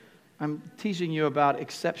I'm teaching you about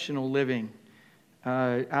exceptional living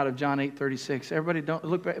out of John 8:36. Everybody, don't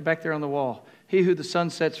look back there on the wall. He who the Son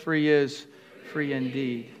sets free is free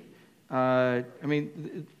indeed.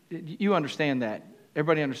 You understand that.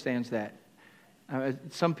 Everybody understands that.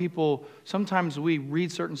 Sometimes we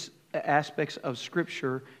read certain aspects of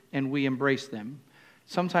Scripture and we embrace them.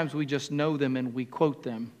 Sometimes we just know them and we quote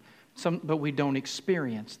them, but we don't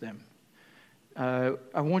experience them. I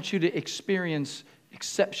want you to experience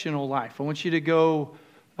exceptional life. I want you to go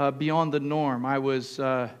beyond the norm. I'm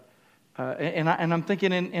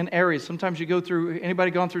thinking in areas. Sometimes you go through. Anybody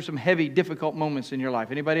gone through some heavy, difficult moments in your life?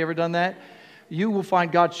 Anybody ever done that? You will find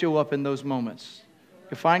God show up in those moments.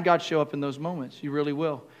 You'll find God show up in those moments. You really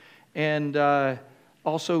will. And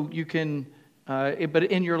also, you can. But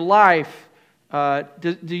in your life.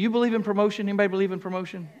 Do you believe in promotion? Anybody believe in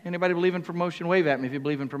promotion? Anybody believe in promotion? Wave at me if you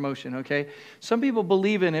believe in promotion, okay? Some people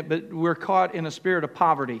believe in it, but we're caught in a spirit of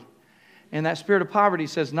poverty. And that spirit of poverty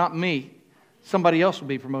says, not me. Somebody else will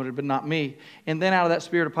be promoted, but not me. And then out of that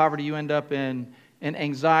spirit of poverty, you end up in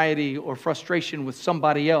anxiety or frustration with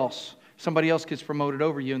somebody else. Somebody else gets promoted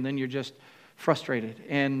over you, and then you're just frustrated.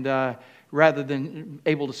 And rather than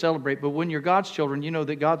able to celebrate. But when you're God's children, you know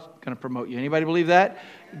that God's going to promote you. Anybody believe that?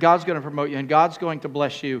 God's going to promote you, and God's going to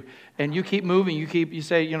bless you. And you keep moving. You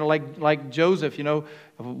say, like Joseph,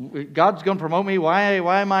 God's going to promote me. Why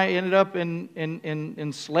am I ended up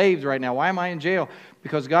enslaved right now? Why am I in jail?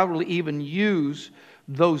 Because God will even use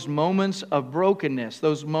those moments of brokenness,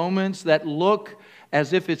 those moments that look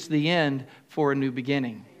as if it's the end for a new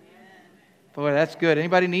beginning. Boy, that's good.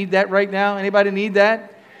 Anybody need that right now? Anybody need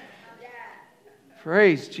that?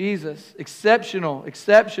 Praise Jesus. Exceptional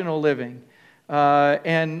living.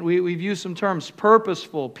 And we've used some terms: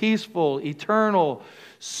 purposeful, peaceful, eternal,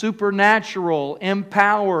 supernatural,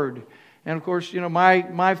 empowered. And of course,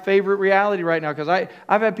 my favorite reality right now, because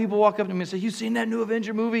I've had people walk up to me and say, "You seen that new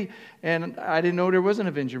Avenger movie?" And I didn't know there was an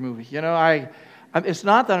Avenger movie. It's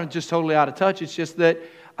not that I'm just totally out of touch. It's just that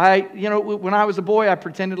when I was a boy, I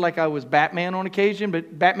pretended like I was Batman on occasion,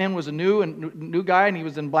 but Batman was a new guy, and he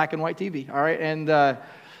was in black and white TV. All right, and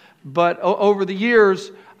but over the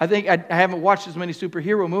years, I think I haven't watched as many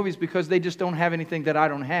superhero movies because they just don't have anything that I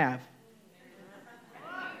don't have.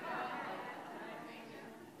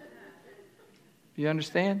 You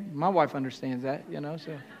understand? My wife understands that,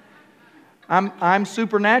 so. I'm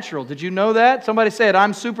supernatural. Did you know that? Somebody say it.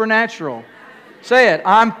 I'm supernatural. Say it.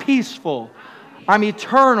 I'm peaceful. I'm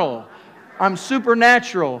eternal. I'm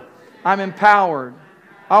supernatural. I'm empowered.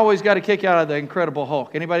 I always got a kick out of the Incredible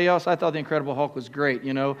Hulk. Anybody else? I thought the Incredible Hulk was great,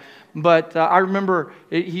 But I remember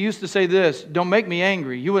he used to say this: "Don't make me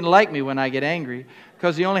angry. You wouldn't like me when I get angry,"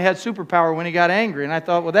 because he only had superpower when he got angry. And I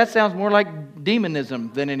thought, well, that sounds more like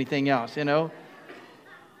demonism than anything else,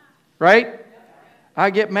 Right? I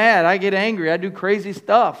get mad. I get angry. I do crazy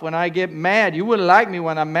stuff when I get mad. You wouldn't like me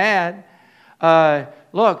when I'm mad.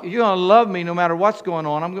 Look, you're going to love me no matter what's going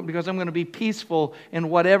on because I'm going to be peaceful in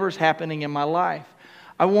whatever's happening in my life.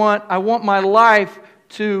 I want my life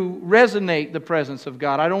to resonate the presence of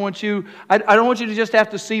God. I don't want you to just have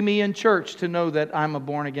to see me in church to know that I'm a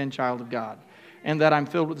born-again child of God and that I'm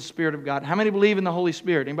filled with the Spirit of God. How many believe in the Holy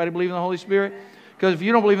Spirit? Anybody believe in the Holy Spirit? Because if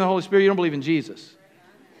you don't believe in the Holy Spirit, you don't believe in Jesus.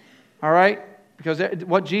 All right? Because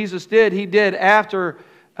what Jesus did, He did after...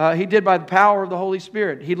 He did by the power of the Holy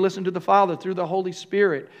Spirit. He listened to the Father through the Holy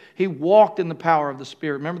Spirit. He walked in the power of the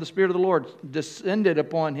Spirit. Remember, the Spirit of the Lord descended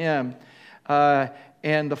upon Him.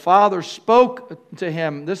 And the Father spoke to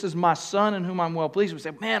Him, "This is my Son in whom I'm well pleased." We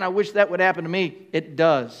say, "Man, I wish that would happen to me." It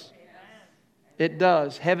does. It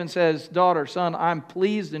does. Heaven says, "Daughter, son, I'm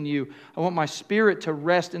pleased in you. I want my Spirit to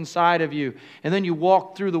rest inside of you." And then you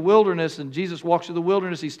walk through the wilderness, and Jesus walks through the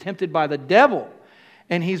wilderness. He's tempted by the devil,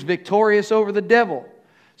 and He's victorious over the devil.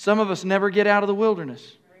 Some of us never get out of the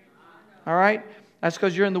wilderness. All right? That's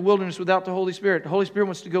because you're in the wilderness without the Holy Spirit. The Holy Spirit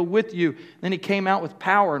wants to go with you. Then He came out with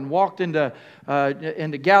power and walked into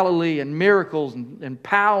Galilee, and miracles and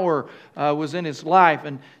power was in His life.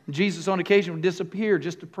 And Jesus on occasion would disappear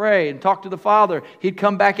just to pray and talk to the Father. He'd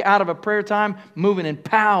come back out of a prayer time moving in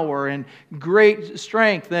power and great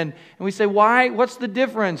strength. And we say, why? What's the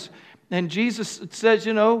difference? And Jesus says,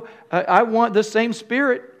 I want the same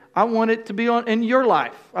Spirit. I want it to be in your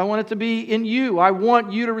life. I want it to be in you. I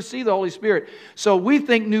want you to receive the Holy Spirit. So we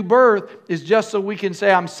think new birth is just so we can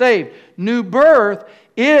say, I'm saved. New birth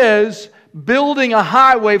is building a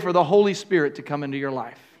highway for the Holy Spirit to come into your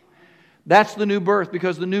life. That's the new birth,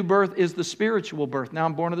 because the new birth is the spiritual birth. Now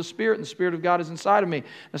I'm born of the Spirit, and the Spirit of God is inside of me.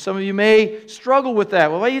 Now some of you may struggle with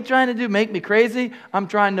that. Well, what are you trying to do? Make me crazy? I'm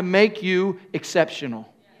trying to make you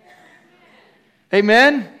exceptional.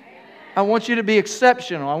 Amen? I want you to be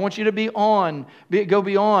exceptional. I want you to go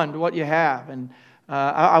beyond what you have. And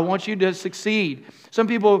I want you to succeed. Some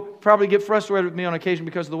people probably get frustrated with me on occasion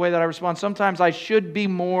because of the way that I respond. Sometimes I should be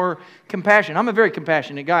more compassionate. I'm a very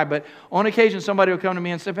compassionate guy, but on occasion somebody will come to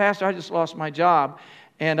me and say, Pastor, I just lost my job.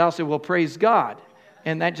 And I'll say, well, praise God.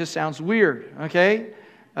 And that just sounds weird, okay?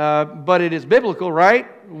 But it is biblical, right?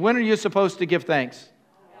 When are you supposed to give thanks?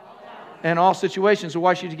 In all situations. So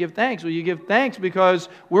why should you give thanks? Well, you give thanks because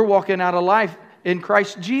we're walking out a life in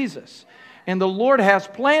Christ Jesus. And the Lord has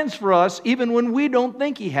plans for us even when we don't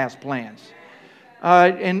think He has plans.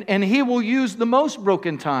 And He will use the most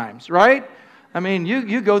broken times, right? I mean,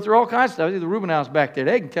 you go through all kinds of stuff. The Reuben house back there,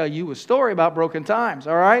 they can tell you a story about broken times,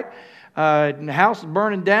 all right? The house is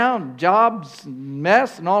burning down, jobs,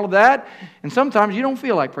 mess, and all of that. And sometimes you don't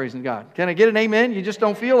feel like praising God. Can I get an amen? You just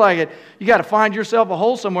don't feel like it. You got to find yourself a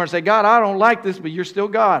hole somewhere and say, God, I don't like this, but you're still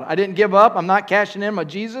God. I didn't give up. I'm not cashing in my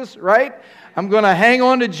Jesus, right? I'm going to hang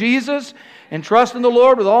on to Jesus and trust in the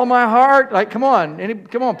Lord with all my heart. Like, come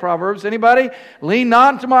on, Proverbs. Anybody? Lean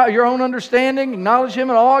not into your own understanding. Acknowledge Him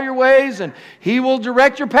in all your ways, and He will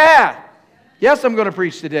direct your path. Yes, I'm going to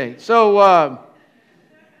preach today. So,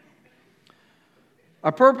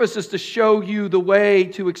 our purpose is to show you the way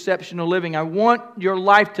to exceptional living. I want your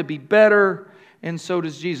life to be better, and so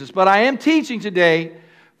does Jesus. But I am teaching today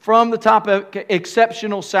from the topic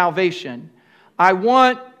exceptional salvation. I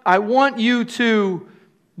want you to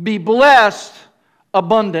be blessed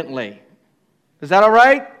abundantly. Is that all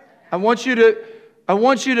right? I want you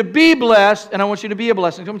to be blessed, and I want you to be a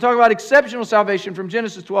blessing. So I'm talking about exceptional salvation from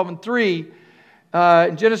Genesis 12 and 3.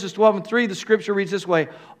 In Genesis 12 and 3, the scripture reads this way: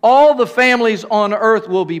 all the families on earth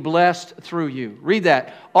will be blessed through you. Read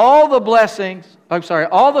that. All the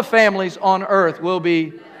families on earth will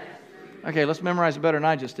be... Okay, let's memorize it better than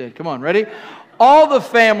I just did. Come on, ready? All the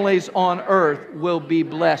families on earth will be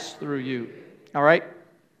blessed through you. All right?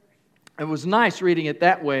 It was nice reading it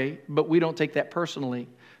that way, but we don't take that personally.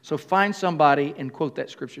 So find somebody and quote that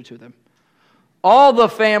scripture to them. All the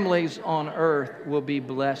families on earth will be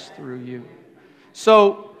blessed through you.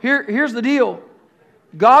 So here's the deal.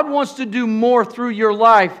 God wants to do more through your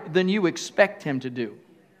life than you expect Him to do.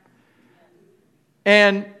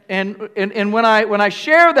 And when I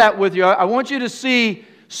share that with you, I want you to see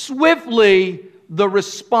swiftly the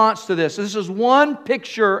response to this. This is one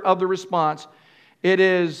picture of the response.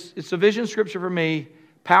 It's a vision scripture for me,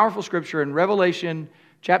 powerful scripture in Revelation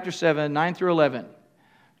chapter 7, 9 through 11.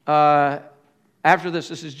 After this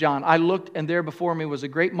is John. I looked, and there before me was a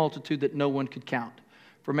great multitude that no one could count,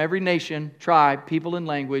 from every nation, tribe, people, and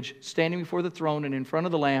language, standing before the throne and in front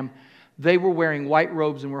of the Lamb. They were wearing white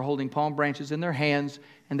robes and were holding palm branches in their hands,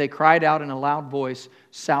 and they cried out in a loud voice,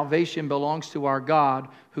 "Salvation belongs to our God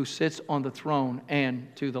who sits on the throne and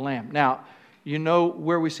to the Lamb." Now, you know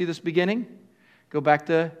where we see this beginning? You're going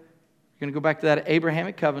to go back to that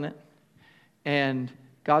Abrahamic covenant, and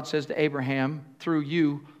God says to Abraham, through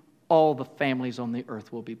you, all the families on the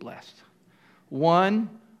earth will be blessed. One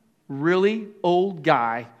really old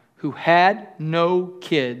guy who had no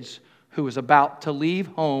kids, who was about to leave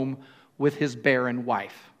home with his barren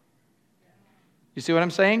wife. You see what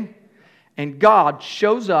I'm saying? And God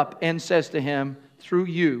shows up and says to him, through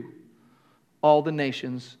you, all the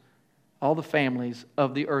nations, all the families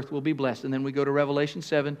of the earth will be blessed. And then we go to Revelation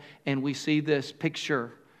 7 and we see this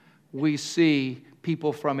picture. We see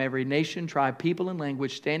people from every nation, tribe, people, and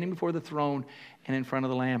language standing before the throne and in front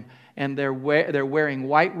of the Lamb. And they're wearing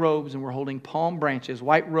white robes and we're holding palm branches.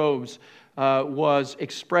 White robes was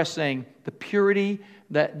expressing the purity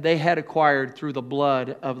that they had acquired through the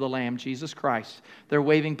blood of the Lamb, Jesus Christ. They're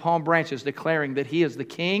waving palm branches, declaring that He is the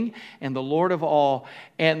King and the Lord of all.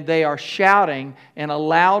 And they are shouting in a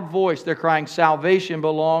loud voice. They're crying, "Salvation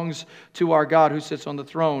belongs to our God who sits on the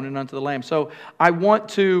throne and unto the Lamb." So I want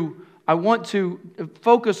to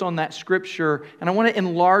focus on that scripture, and I want to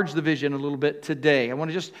enlarge the vision a little bit today. I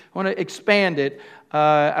want to expand it.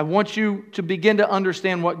 I want you to begin to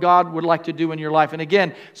understand what God would like to do in your life. And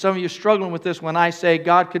again, some of you are struggling with this when I say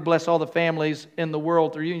God could bless all the families in the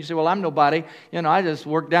world through you. And you say, well, I'm nobody. I just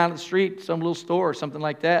work down the street, some little store or something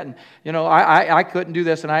like that. And, I couldn't do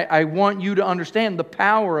this. And I want you to understand the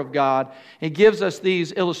power of God. He gives us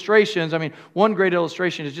these illustrations. I mean, one great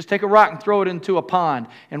illustration is just take a rock and throw it into a pond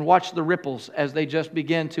and watch the ripples as they just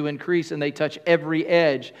begin to increase and they touch every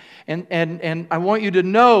edge. And I want you to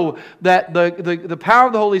know that the power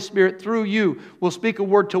of the Holy Spirit through you will speak a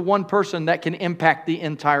word to one person that can impact the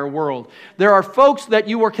entire world. There are folks that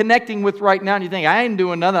you are connecting with right now and you think, I ain't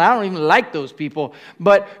doing nothing. I don't even like those people.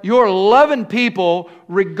 But you're loving people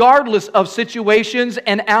regardless of situations,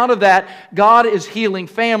 and out of that, God is healing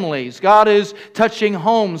families. God is touching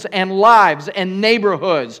homes and lives and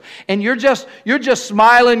neighborhoods. And you're just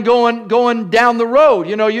smiling going down the road.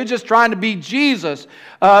 You know, you're just trying to be Jesus.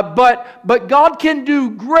 But God can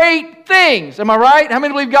do great things. Am I right? How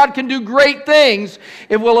many believe God can do great things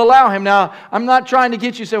if we'll allow Him? Now, I'm not trying to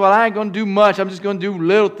get you to say, well, I ain't going to do much. I'm just going to do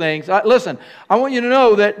little things. Listen, I want you to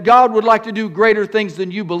know that God would like to do greater things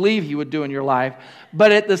than you believe He would do in your life.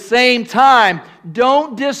 But at the same time,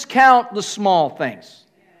 don't discount the small things.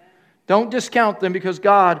 Don't discount them, because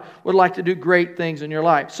God would like to do great things in your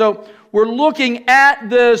life. So we're looking at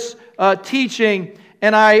this teaching,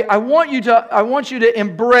 and I want you to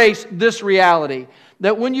embrace this reality,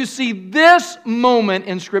 that when you see this moment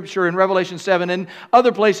in Scripture in Revelation 7 and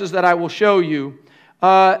other places that I will show you,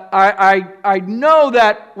 I know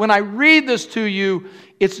that when I read this to you,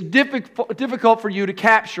 it's difficult for you to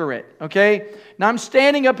capture it, okay? Now, I'm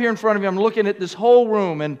standing up here in front of you. I'm looking at this whole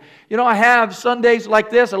room. And, you know, I have Sundays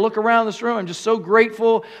like this. I look around this room. I'm just so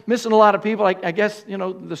grateful. Missing a lot of people. I guess, you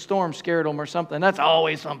know, the storm scared them or something. That's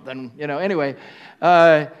always something, you know. Anyway,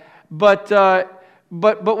 but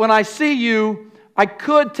when I see you, I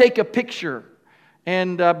could take a picture.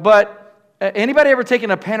 But anybody ever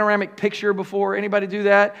taken a panoramic picture before? Anybody do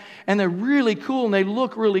that? And they're really cool and they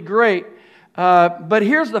look really great. But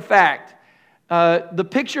here's the fact. The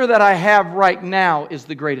picture that I have right now is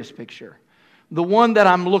the greatest picture. The one that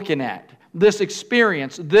I'm looking at. This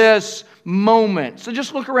experience, this moment. So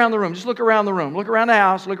just look around the room. Just look around the room. Look around the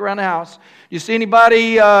house. Look around the house. You see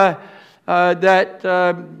anybody that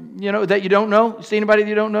you don't know? See anybody that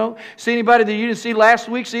you don't know? See anybody that you didn't see last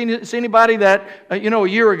week? See anybody that, a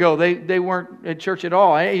year ago, they weren't at church at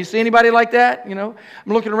all? You see anybody like that? You know,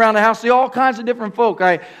 I'm looking around the house, see all kinds of different folk.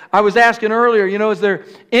 I was asking earlier, is there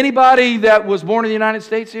anybody that was born in the United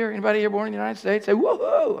States here? Anybody here born in the United States? Say,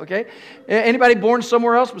 whoa, okay. Anybody born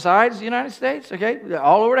somewhere else besides the United States? Okay,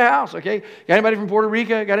 all over the house, okay. Got anybody from Puerto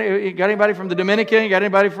Rico? Got anybody from the Dominican? Got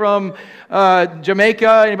anybody from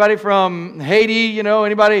Jamaica? Anybody from Haiti?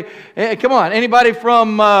 Anybody? Come on, anybody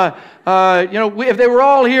from? If they were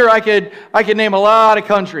all here, I could name a lot of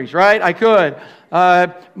countries, right? I could.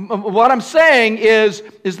 What I'm saying is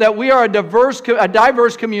that we are a diverse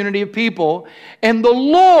community of people, and the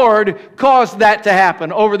Lord caused that to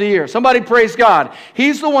happen over the years. Somebody praise God.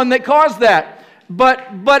 He's the one that caused that.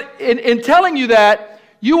 But in telling you that,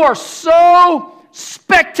 you are so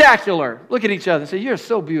spectacular. Look at each other and say, "You're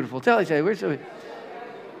so beautiful." Tell each other, "We're so."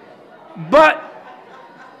 But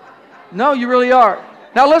no, you really are.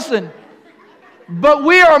 Now listen. But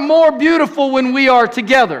we are more beautiful when we are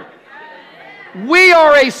together. We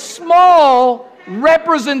are a small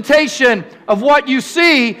representation of what you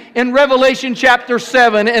see in Revelation chapter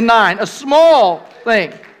 7 and 9. A small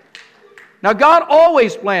thing. Now, God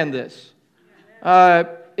always planned this.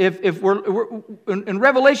 If we're in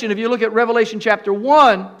Revelation, if you look at Revelation chapter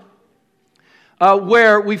 1,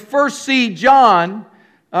 where we first see John.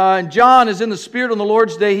 John is in the Spirit on the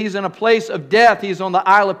Lord's day. He's in a place of death. He's on the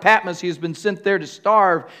Isle of Patmos. He's been sent there to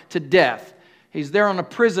starve to death. He's there on a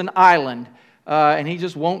prison island. And he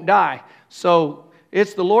just won't die. So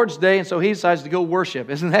it's the Lord's day, and so he decides to go worship.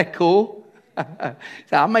 Isn't that cool?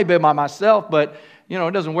 I may be by myself, but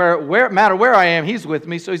it doesn't matter where I am. He's with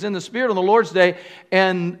me. So he's in the Spirit on the Lord's day,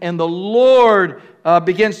 and the Lord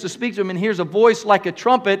begins to speak to him, and hears a voice like a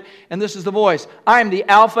trumpet, and this is the voice. I am the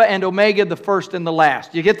Alpha and Omega, the first and the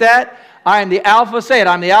last. You get that? I am the Alpha. Say it.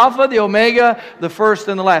 I'm the Alpha, the Omega, the first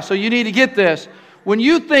and the last. So you need to get this. When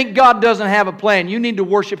you think God doesn't have a plan, you need to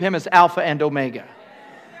worship Him as Alpha and Omega.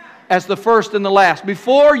 As the first and the last.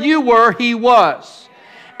 Before you were, He was.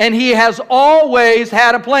 And He has always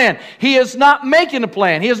had a plan. He is not making a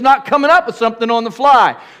plan. He is not coming up with something on the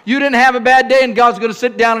fly. You didn't have a bad day and God's going to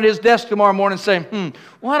sit down at His desk tomorrow morning and say,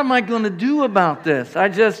 what am I going to do about this?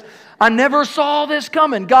 I never saw this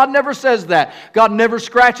coming. God never says that. God never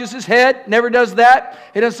scratches His head, never does that.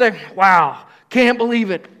 He doesn't say, wow, can't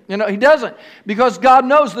believe it. He doesn't, because God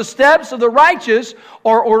knows the steps of the righteous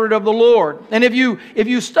are ordered of the Lord. And if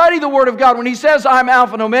you study the Word of God, when He says, I'm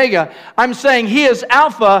Alpha and Omega, I'm saying He is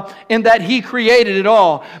Alpha in that He created it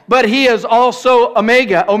all. But He is also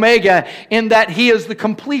Omega in that He is the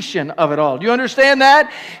completion of it all. Do you understand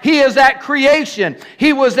that? He is at creation.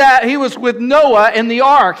 He was with Noah in the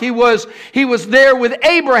ark. He was there with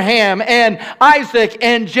Abraham and Isaac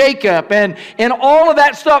and Jacob and all of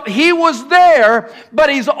that stuff. He was there, but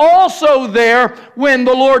He's also there when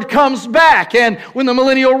the Lord comes back and when the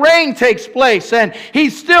millennial reign takes place. And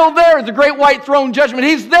He's still there at the great white throne judgment.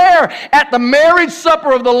 He's there at the marriage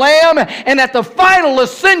supper of the Lamb and at the final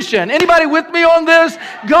ascension. Anybody with me on this?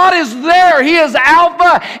 God is there. He is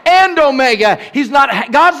Alpha and Omega.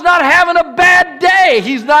 God's not having a bad day.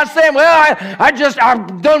 He's not saying, well,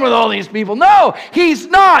 I'm done with all these people. No, He's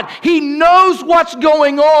not. He knows what's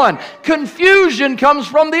going on. Confusion comes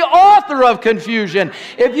from the author of confusion.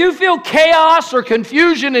 If you feel chaos or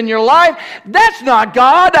confusion in your life, that's not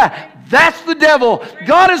God. That's the devil.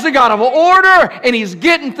 God is a God of order, and He's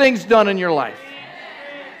getting things done in your life.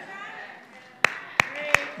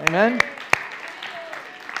 Amen.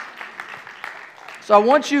 So I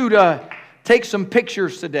want you to take some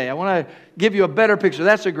pictures today. I want to give you a better picture.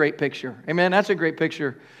 That's a great picture. Amen. That's a great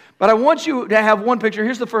picture. But I want you to have one picture.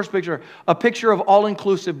 Here's the first picture. A picture of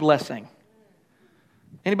all-inclusive blessing.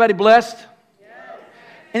 Anybody blessed?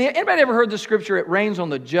 Anybody ever heard the scripture, it rains on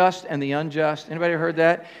the just and the unjust? Anybody ever heard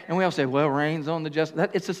that? And we all say, well, rains on the just.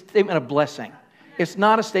 It's a statement of blessing. It's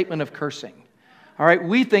not a statement of cursing. All right?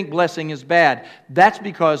 We think blessing is bad. That's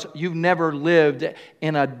because you've never lived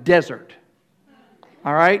in a desert.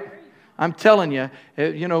 All right? I'm telling you,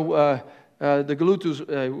 the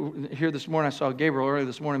Galutus here this morning, I saw Gabriel earlier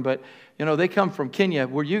this morning, but, they come from Kenya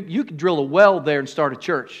where you could drill a well there and start a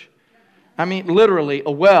church. I mean, literally, a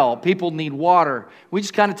well. People need water. We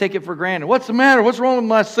just kind of take it for granted. What's the matter? What's wrong with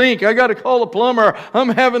my sink? I got to call a plumber. I'm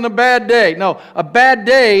having a bad day. No, a bad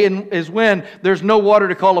day is when there's no water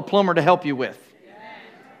to call a plumber to help you with.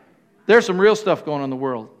 There's some real stuff going on in the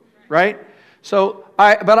world, right? So,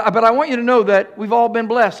 but I want you to know that we've all been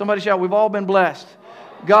blessed. Somebody shout, we've all been blessed.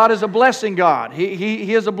 God is a blessing God.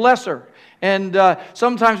 He is a blesser. And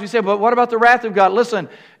sometimes we say, but what about the wrath of God? Listen,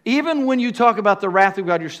 even when you talk about the wrath of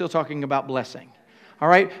God, you're still talking about blessing. All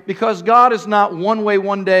right? Because God is not one way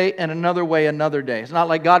one day and another way another day. It's not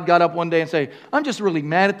like God got up one day and say, I'm just really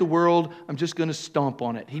mad at the world. I'm just going to stomp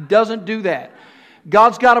on it. He doesn't do that.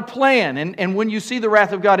 God's got a plan, and when you see the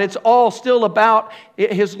wrath of God, it's all still about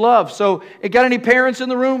His love. So, got any parents in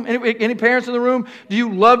the room? Any parents in the room? Do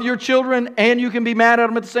you love your children and you can be mad at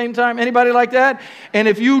them at the same time? Anybody like that? And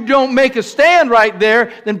if you don't make a stand right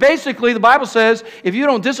there, then basically the Bible says if you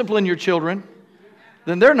don't discipline your children,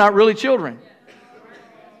 then they're not really children.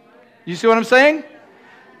 You see what I'm saying?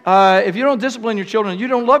 If you don't discipline your children, you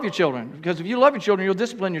don't love your children. Because if you love your children, you'll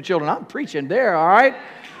discipline your children. I'm preaching there, all right?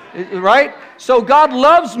 Right? So God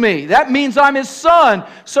loves me. That means I'm His son.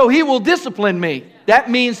 So He will discipline me.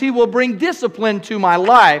 That means He will bring discipline to my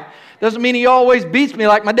life. Doesn't mean He always beats me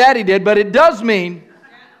like my daddy did, but it does mean,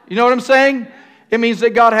 you know what I'm saying? It means that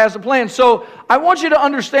God has a plan. So I want you to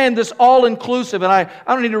understand this all-inclusive. And I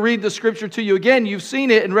don't need to read the scripture to you again. You've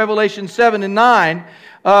seen it in Revelation 7 and 9.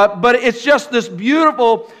 But it's just this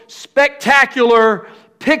beautiful, spectacular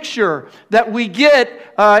picture that we get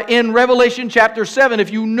in Revelation chapter 7.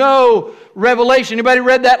 If you know Revelation, anybody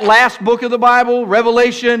read that last book of the Bible,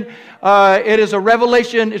 Revelation? It is a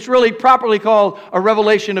revelation. It's really properly called a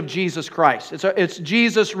revelation of Jesus Christ. It's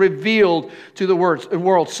Jesus revealed to the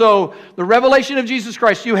world. So the revelation of Jesus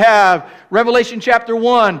Christ, you have Revelation chapter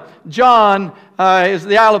 1. John is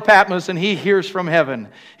the Isle of Patmos, and he hears from heaven.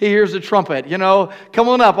 He hears the trumpet. Come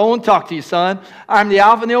on up. I want to talk to you, son. I'm the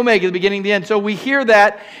Alpha and the Omega, the beginning and the end. So we hear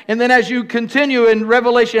that, and then as you continue in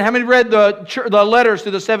Revelation, how many read the letters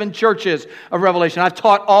to the 7 churches of Revelation? I've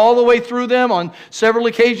taught all the way through them on several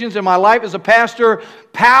occasions in my life as a pastor.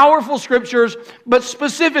 Powerful scriptures, but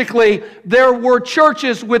specifically, there were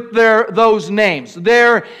churches with those names.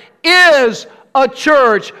 There is a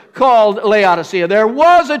church called Laodicea. There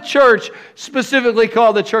was a church specifically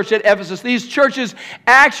called the church at Ephesus. These churches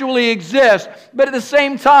actually exist, but at the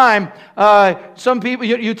same time, some people,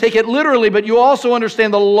 you take it literally, but you also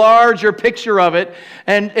understand the larger picture of it,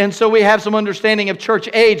 and so we have some understanding of church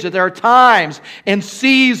age, that there are times and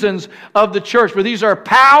seasons of the church, but these are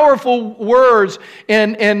powerful words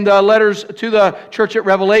in the letters to the church at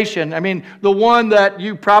Revelation. I mean, the one that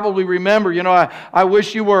you probably remember, I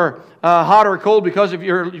wish you were hot or cold because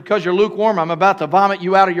you're lukewarm. I'm about to vomit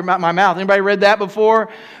you out of my mouth. Anybody read that before?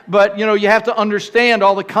 But you have to understand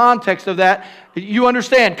all the context of that. You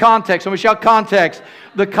understand context. Somebody shout context.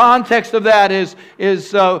 The context of that is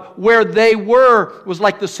where they was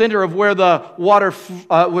like the center of where the water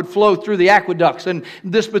would flow through the aqueducts. And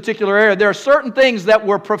this particular area, there are certain things that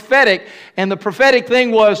were prophetic, and the prophetic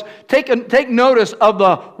thing was take notice of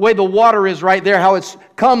the way the water is right there, how it's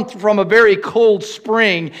come from a very cold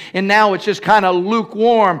spring, and now it's just kind of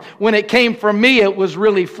lukewarm. When it came from me, it was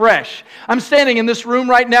really fresh. I'm standing in this room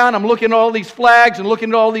right now, and I'm looking at all these flags and looking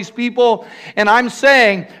at all these people, and I'm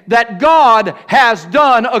saying that God has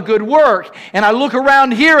done a good work. And I look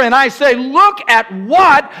around here and I say, look at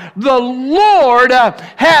what the Lord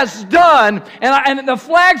has done. And the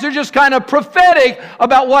flags are just kind of prophetic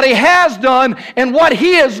about what He has done and what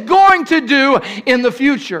He is going to do in the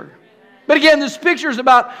future. But again, this picture is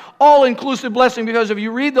about all-inclusive blessing, because if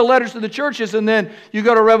you read the letters to the churches and then you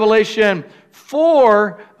go to Revelation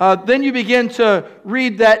 4, then you begin to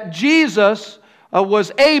read that Jesus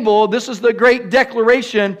was able, this is the great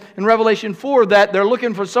declaration in Revelation 4, that they're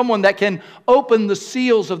looking for someone that can open the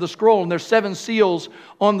seals of the scroll. And there's 7 seals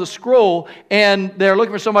on the scroll, and they're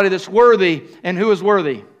looking for somebody that's worthy. And who is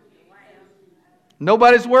worthy?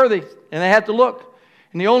 Nobody's worthy, and they have to look.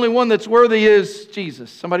 And the only one that's worthy is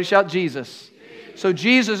Jesus. Somebody shout Jesus. So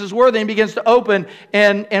Jesus is worthy and begins to open,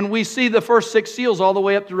 and we see the first 6 seals all the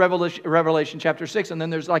way up to Revelation chapter 6, and then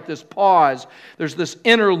there's like this pause. There's this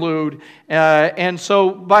interlude, and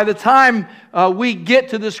so by the time we get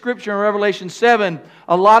to the scripture in Revelation 7,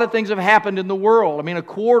 a lot of things have happened in the world. I mean, a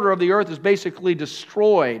quarter of the earth is basically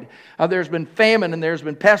destroyed. There's been famine, and there's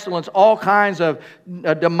been pestilence, all kinds of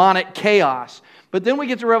demonic chaos. But then we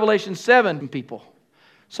get to Revelation 7, people.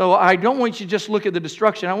 So I don't want you to just look at the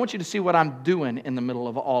destruction. I want you to see what I'm doing in the middle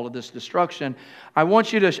of all of this destruction. I want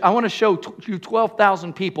to show you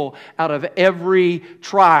 12,000 people out of every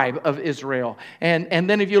tribe of Israel. And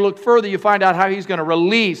then if you look further, you find out how He's going to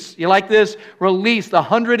release, you like this? Release the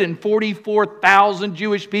 144,000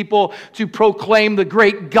 Jewish people to proclaim the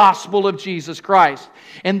great gospel of Jesus Christ.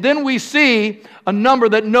 And then we see a number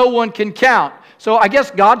that no one can count. So I guess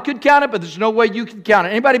God could count it, but there's no way you can count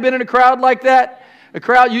it. Anybody been in a crowd like that? A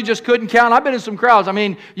crowd you just couldn't count. I've been in some crowds. I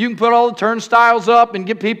mean, you can put all the turnstiles up and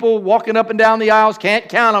get people walking up and down the aisles. Can't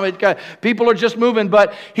count them. People are just moving.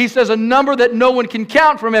 But He says a number that no one can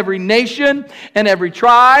count, from every nation and every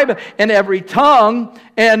tribe and every tongue.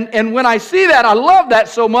 And when I see that, I love that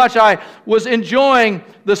so much. I was enjoying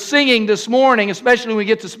the singing this morning, especially when we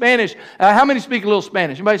get to Spanish. How many speak a little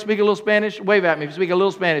Spanish? Anybody speak a little Spanish? Wave at me if you speak a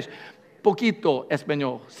little Spanish. Poquito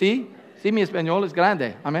español. ¿Sí? Sí, mi español es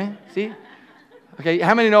grande. Amén. ¿Sí? Okay,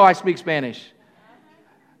 how many know I speak Spanish?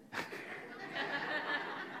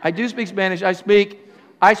 I do speak Spanish. I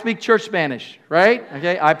speak church Spanish, right?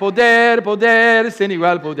 Okay, hay poder, sin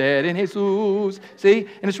igual poder en Jesús. See?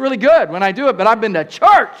 And it's really good when I do it, but I've been to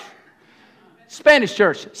church, Spanish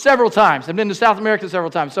church, several times. I've been to South America several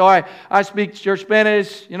times. So I speak church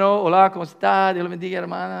Spanish, hola, ¿cómo está? Dios le bendiga,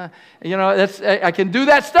 hermana. I can do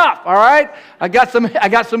that stuff, all right? I got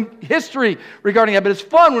some history regarding that, but it's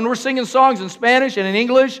fun when we're singing songs in Spanish and in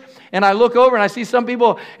English, and I look over and I see some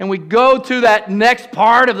people, and we go to that next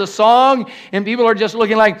part of the song, and people are just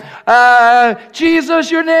looking like, Jesus,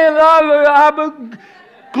 your name, I'm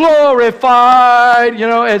glorified.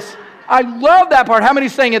 I love that part. How many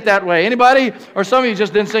sang it that way? Anybody? Or some of you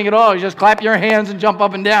just didn't sing at all. You just clap your hands and jump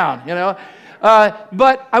up and down,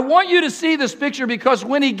 But I want you to see this picture, because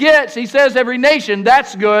when he says every nation,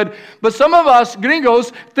 that's good. But some of us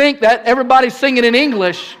gringos think that everybody's singing in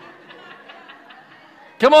English.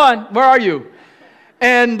 Come on, where are you?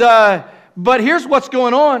 And but here's what's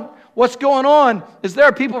going on. What's going on is there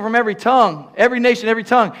are people from every tongue, every nation, every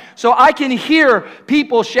tongue. So I can hear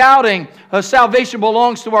people shouting, salvation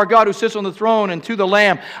belongs to our God who sits on the throne and to the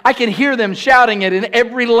Lamb. I can hear them shouting it in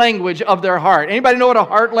every language of their heart. Anybody know what a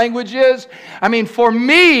heart language is? I mean, for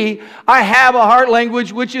me, I have a heart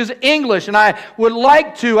language which is English, and I would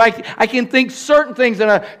like to. I can think certain things in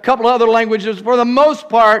a couple of other languages. For the most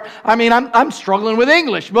part, I mean, I'm struggling with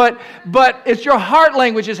English, but it's your heart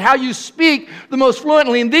language is how you speak the most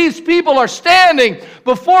fluently. And these people are standing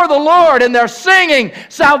before the Lord and they're singing,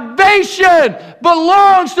 salvation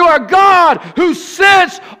belongs to our God who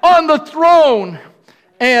sits on the throne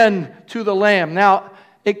and to the Lamb. Now,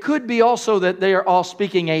 it could be also that they are all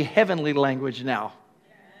speaking a heavenly language now.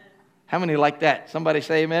 How many like that? Somebody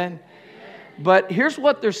say amen? But here's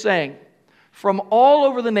what they're saying. From all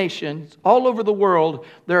over the nations, all over the world,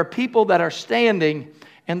 there are people that are standing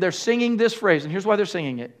and they're singing this phrase. And here's why they're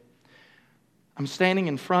singing it. I'm standing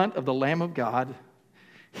in front of the Lamb of God.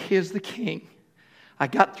 He is the King. I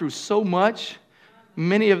got through so much.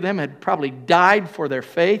 Many of them had probably died for their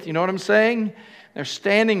faith. You know what I'm saying? They're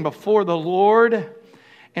standing before the Lord.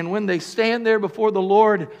 And when they stand there before the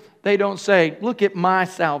Lord, they don't say, look at my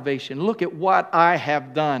salvation. Look at what I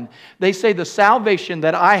have done. They say the salvation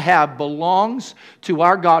that I have belongs to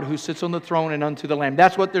our God who sits on the throne and unto the Lamb.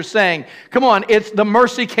 That's what they're saying. Come on, it's the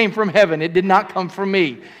mercy came from heaven. It did not come from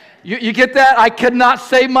me. You get that? I could not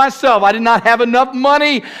save myself. I did not have enough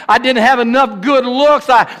money. I didn't have enough good looks.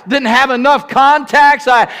 I didn't have enough contacts.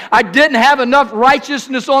 I didn't have enough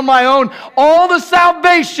righteousness on my own. All the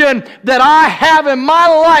salvation that I have in my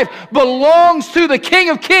life belongs to the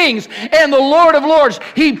King of Kings and the Lord of Lords.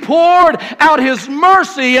 He poured out His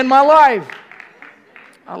mercy in my life.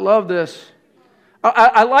 I love this.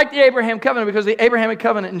 I like the Abraham covenant because the Abrahamic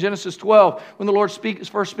covenant in Genesis 12, when the Lord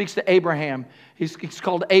first speaks to Abraham, he's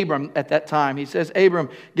called Abram at that time. He says, Abram,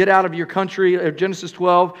 get out of your country, Genesis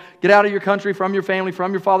 12, get out of your country, from your family,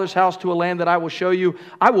 from your father's house to a land that I will show you.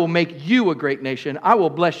 I will make you a great nation. I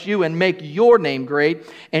will bless you and make your name great,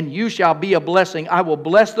 and you shall be a blessing. I will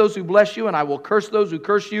bless those who bless you, and I will curse those who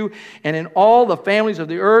curse you, and in all the families of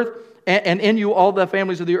the earth, and in you all the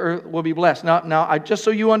families of the earth will be blessed. Now, just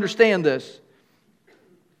so you understand this,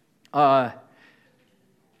 anybody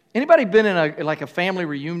been in a family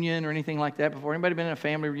reunion or anything like that before? Anybody been in a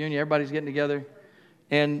family reunion? Everybody's getting together,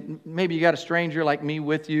 and maybe you got a stranger like me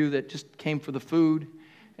with you that just came for the food,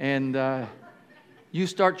 and you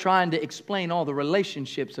start trying to explain all the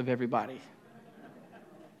relationships of everybody,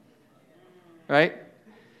 right?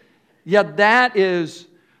 Yeah, that is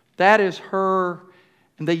her,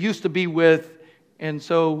 and they used to be with, and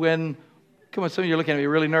so come on, some of you are looking at me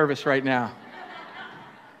really nervous right now.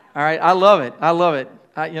 All right, I love it.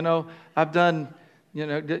 I've done,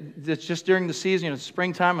 it's just during the season, it's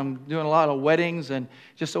springtime, I'm doing a lot of weddings, and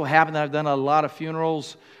just so happened that I've done a lot of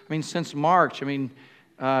funerals. Since March, since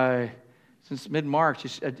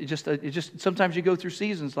mid-March, it just sometimes you go through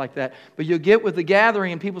seasons like that. But you get with the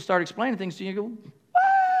gathering and people start explaining things to you, you go,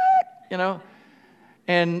 what?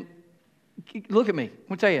 And look at me, I'm going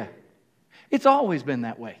to tell you, it's always been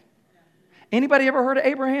that way. Anybody ever heard of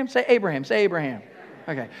Abraham? Say Abraham, say Abraham.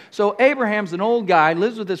 Okay, so Abraham's an old guy,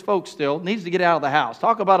 lives with his folks still, needs to get out of the house.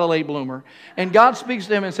 Talk about a late bloomer. And God speaks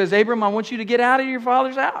to him and says, Abram, I want you to get out of your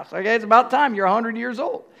father's house. Okay, it's about time. You're 100 years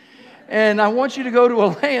old. And I want you to go to a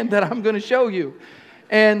land that I'm going to show you.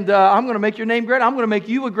 And I'm going to make your name great. I'm going to make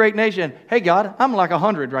you a great nation. Hey, God, I'm like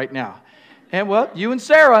 100 right now. And well, you and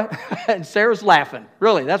Sarah, and Sarah's laughing.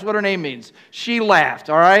 Really, that's what her name means. She laughed,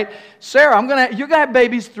 all right? Sarah, you're going to have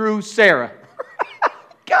babies through Sarah.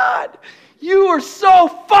 God, you are so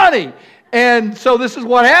funny. And so this is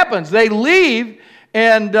what happens. They leave,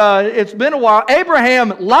 and it's been a while.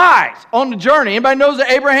 Abraham lies on the journey. Anybody knows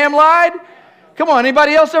that Abraham lied? Come on,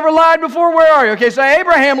 anybody else ever lied before? Where are you? Okay, so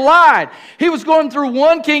Abraham lied. He was going through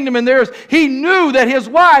one kingdom and theirs. He knew that his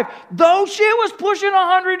wife, though she was pushing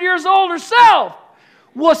 100 years old herself,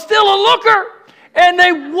 was still a looker. And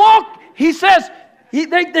they walk, he says,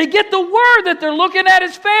 they get the word that they're looking at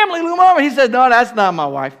his family. He says, no, that's not my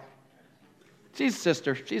wife. She's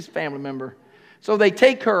sister. She's a family member. So they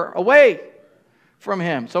take her away from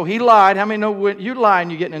him. So he lied. How many know when you lie and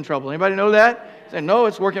you're getting in trouble? Anybody know that? Say, no,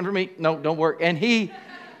 it's working for me. No, don't work. And he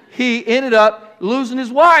ended up losing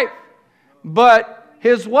his wife. But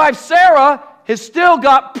his wife, Sarah, has still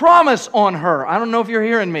got promise on her. I don't know if you're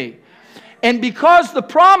hearing me. And because the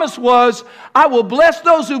promise was, I will bless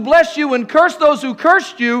those who bless you and curse those who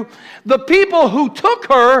cursed you, the people who took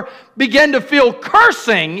her began to feel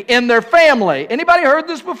cursing in their family. Anybody heard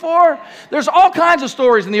this before? There's all kinds of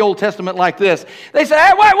stories in the Old Testament like this. They say,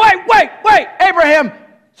 hey, wait, Abraham,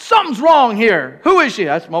 something's wrong here. Who is she?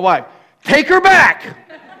 That's my wife. Take her back.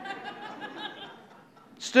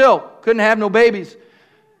 Still, couldn't have no babies.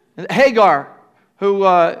 Hagar,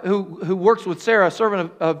 who works with Sarah, a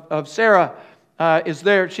servant of Sarah, is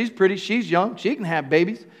there. She's pretty. She's young. She can have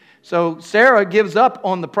babies. So Sarah gives up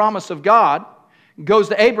on the promise of God, goes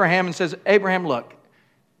to Abraham and says, Abraham, look,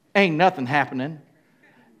 ain't nothing happening.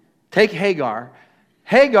 Take Hagar.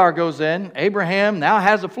 Hagar goes in. Abraham now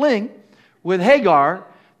has a fling with Hagar.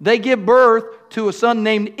 They give birth to a son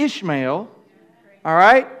named Ishmael. All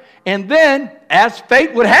right? And then, as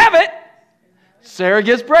fate would have it, Sarah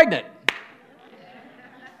gets pregnant.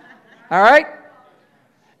 All right?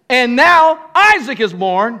 And now Isaac is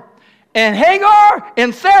born, and Hagar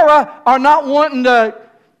and Sarah are not wanting to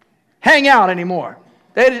hang out anymore.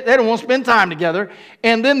 They don't want to spend time together.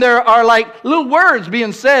 And then there are like little words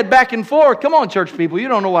being said back and forth. Come on, church people. You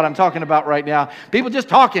don't know what I'm talking about right now. People just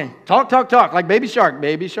talking. Talk. Like baby shark.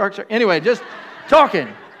 Anyway, just talking.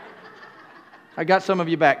 I got some of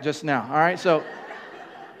you back just now. All right, so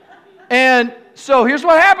here's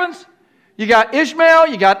what happens. You got Ishmael,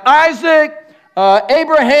 you got Isaac,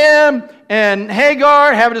 Abraham and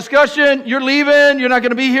Hagar have a discussion. You're leaving. You're not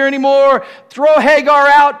going to be here anymore. Throw Hagar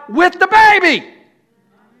out with the baby.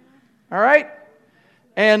 All right?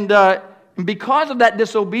 And because of that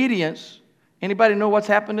disobedience, anybody know what's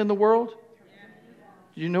happened in the world?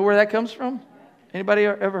 Do you know where that comes from? Anybody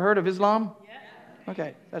ever heard of Islam?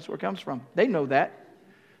 Okay, that's where it comes from. They know that.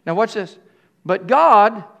 Now watch this. But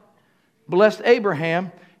God blessed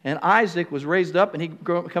Abraham, and Isaac was raised up, and he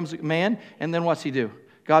becomes a man. And then what's he do?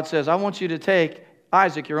 God says, I want you to take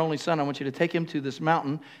Isaac, your only son, I want you to take him to this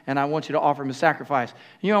mountain, and I want you to offer him a sacrifice. And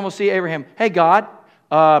you almost see Abraham, hey, God,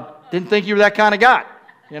 didn't think you were that kind of God,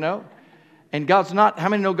 you know? And God's not, how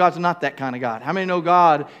many know God's not that kind of God? How many know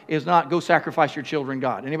God is not, go sacrifice your children,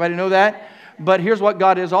 God? Anybody know that? But here's what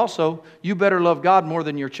God is also, you better love God more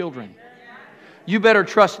than your children. You better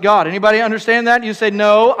trust God. Anybody understand that? You say,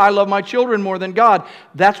 no, I love my children more than God.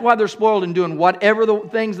 That's why they're spoiled and doing whatever the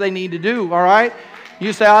things they need to do, all right?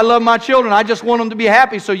 You say, I love my children. I just want them to be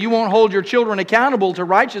happy, so you won't hold your children accountable to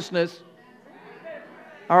righteousness.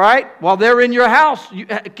 All right? While they're in your house.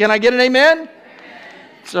 Can I get an amen? Amen?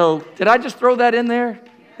 So, did I just throw that in there?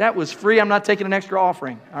 That was free. I'm not taking an extra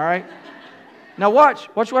offering. All right? Now watch.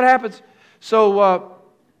 Watch what happens. So,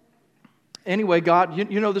 anyway, God,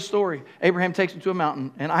 you know the story. Abraham takes him to a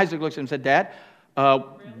mountain, and Isaac looks at him and said, Dad,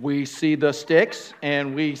 we see the sticks,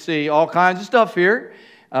 and we see all kinds of stuff here.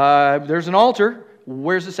 There's an altar.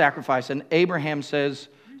 Where's the sacrifice? And Abraham says,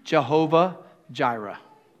 Jehovah Jireh.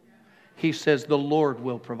 He says, the Lord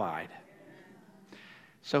will provide.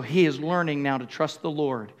 So he is learning now to trust the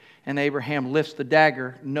Lord. And Abraham lifts the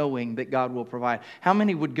dagger knowing that God will provide. How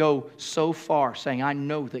many would go so far saying, I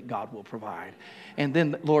know that God will provide? And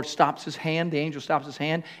then the Lord stops his hand, the angel stops his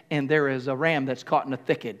hand, and there is a ram that's caught in a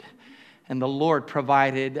thicket. And the Lord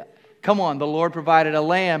provided, come on, the Lord provided a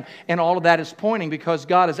lamb, and all of that is pointing because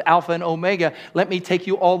God is Alpha and Omega. Let me take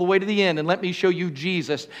you all the way to the end, and let me show you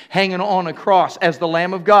Jesus hanging on a cross as the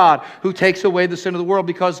Lamb of God who takes away the sin of the world,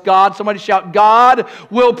 because God, somebody shout, God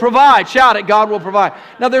will provide. Shout it, God will provide.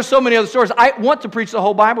 Now, there's so many other stories. I want to preach the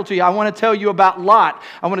whole Bible to you. I want to tell you about Lot.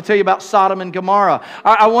 I want to tell you about Sodom and Gomorrah.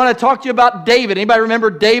 I want to talk to you about David. Anybody remember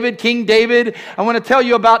David, King David? I want to tell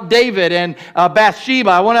you about David and Bathsheba.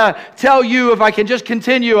 I want to tell you, if I can just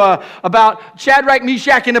continue, about Shadrach,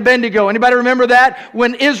 Meshach, and Abednego. Anybody remember that?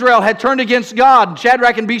 When Israel had turned against God,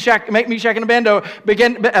 Shadrach and Meshach and Abednego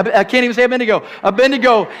I can't even say Abednego.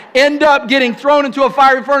 Abednego end up getting thrown into a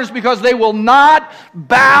fiery furnace because they will not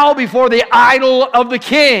bow before the idol of the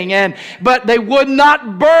king. But they would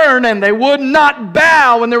not burn and they would not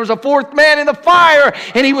bow. And there was a fourth man in the fire,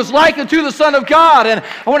 and he was like unto the Son of God. And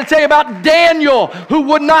I want to tell you about Daniel, who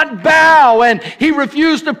would not bow, and he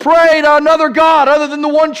refused to pray to another God other than the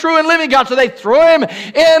one true and living God. So they threw him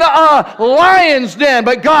in a lion's den.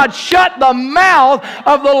 But God shut the mouth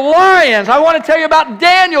of the lions. I want to tell you about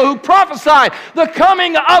Daniel, who prophesied the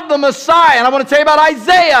coming of the Messiah. And I want to tell you about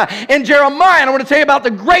Isaiah and Jeremiah. And I want to tell you about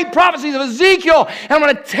the great prophecies of Ezekiel. And I'm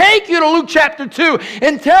going to take you to Luke chapter 2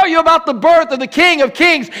 and tell you about the birth of the King of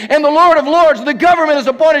Kings and the Lord of Lords. The government is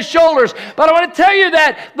upon his shoulders. But I want to tell you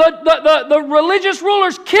that the religious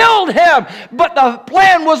rulers killed him. But the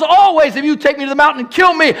plan was always, if you take me to the mountain and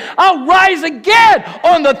kill me, I'll rise again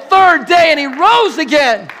on the third day. And he rose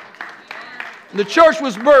again. The church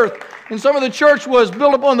was birthed. And some of the church was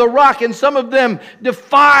built upon the rock, and some of them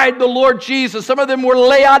defied the Lord Jesus. Some of them were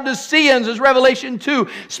Laodiceans, as Revelation 2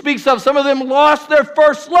 speaks of. Some of them lost their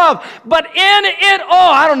first love. But in it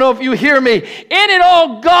all, I don't know if you hear me, in it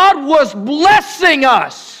all, God was blessing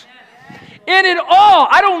us. In it all,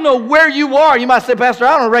 I don't know where you are. You might say, Pastor,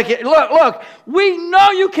 I don't reckon. Look, we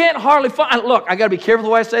know you can't hardly find. Look, I got to be careful the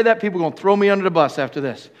way I say that. People are going to throw me under the bus after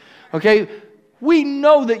this. Okay? We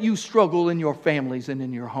know that you struggle in your families and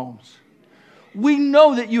in your homes. We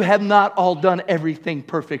know that you have not all done everything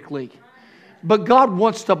perfectly. But God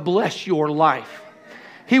wants to bless your life.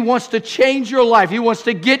 He wants to change your life. He wants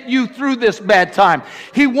to get you through this bad time.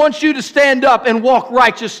 He wants you to stand up and walk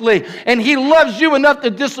righteously. And He loves you enough to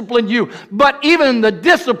discipline you. But even the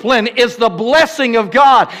discipline is the blessing of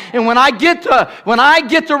God. And when I get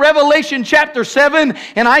to Revelation chapter 7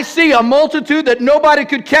 and I see a multitude that nobody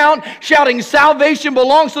could count shouting, salvation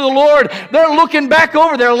belongs to the Lord, they're looking back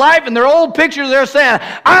over their life and their old pictures. They're saying,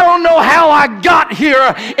 I don't know how I got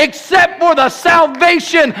here except for the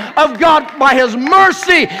salvation of God by His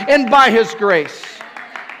mercy and by His grace.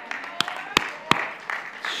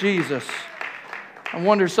 Jesus. I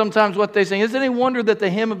wonder sometimes what they sing. Is it any wonder that the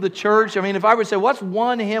hymn of the church, I mean, if I were to say, what's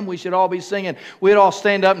one hymn we should all be singing? We'd all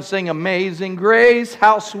stand up and sing, Amazing Grace,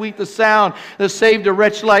 how sweet the sound that saved a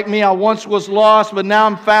wretch like me. I once was lost, but now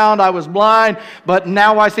I'm found. I was blind, but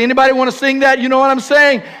now I see. Anybody want to sing that? You know what I'm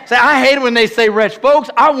saying? Say, I hate it when they say wretch. Folks,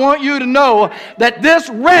 I want you to know that this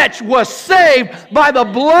wretch was saved by the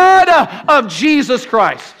blood of Jesus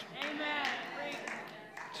Christ.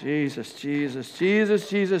 Amen.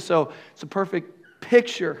 Jesus. So it's a perfect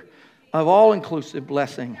picture of all-inclusive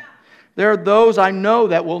blessing. There are those I know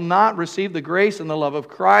that will not receive the grace and the love of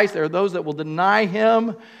Christ. There are those that will deny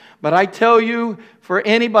Him. But I tell you, for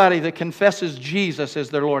anybody that confesses Jesus as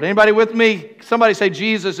their Lord. Anybody with me? Somebody say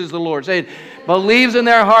Jesus is the Lord. Say it. Believes in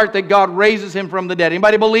their heart that God raises Him from the dead.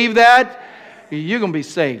 Anybody believe that? You're going to be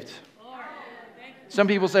saved. Some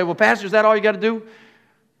people say, well, Pastor, is that all you got to do?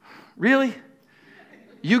 Really?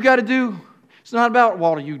 You got to do? It's not about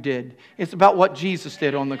what you did. It's about what Jesus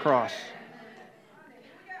did on the cross.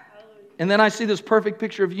 And then I see this perfect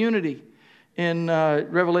picture of unity in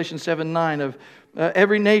Revelation 7:9 of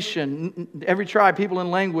every nation, every tribe, people,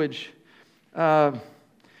 and language. Over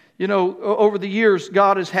the years,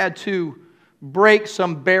 God has had to break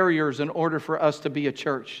some barriers in order for us to be a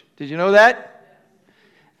church. Did you know that?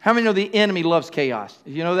 How many know the enemy loves chaos?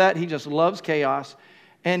 Did you know that? He just loves chaos.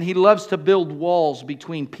 And he loves to build walls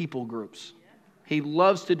between people groups. He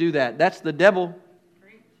loves to do that. That's the devil.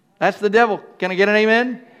 That's the devil. Can I get an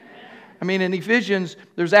amen? I mean, in Ephesians,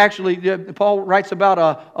 there's actually, Paul writes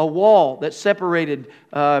about a wall that separated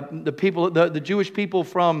the people, the Jewish people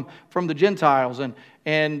from the Gentiles.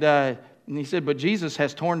 And he said, but Jesus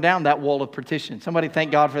has torn down that wall of partition. Somebody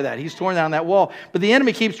thank God for that. He's torn down that wall. But the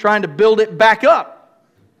enemy keeps trying to build it back up.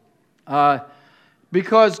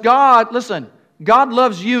 Because God, listen, God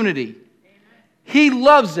loves unity. He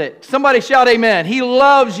loves it. Somebody shout amen. He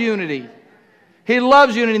loves unity. He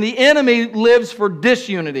loves unity. The enemy lives for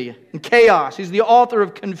disunity and chaos. He's the author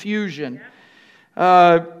of confusion.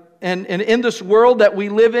 And in this world that we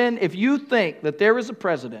live in, if you think that there is a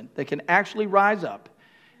president that can actually rise up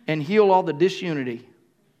and heal all the disunity,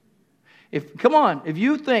 if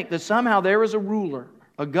you think that somehow there is a ruler,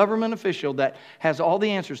 a government official that has all the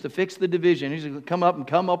answers to fix the division, he's going to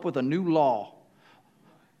come up with a new law.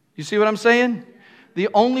 You see what I'm saying? The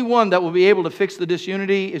only one that will be able to fix the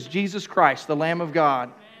disunity is Jesus Christ, the Lamb of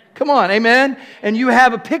God. Come on, amen? And you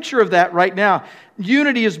have a picture of that right now.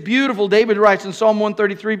 Unity is beautiful. David writes in Psalm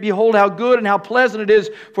 133, behold how good and how pleasant it is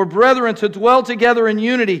for brethren to dwell together in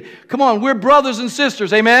unity. Come on, we're brothers and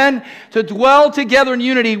sisters, amen? To dwell together in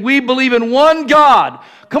unity. We believe in one God.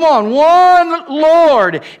 Come on, one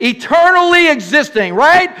Lord, eternally existing,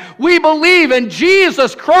 right? We believe in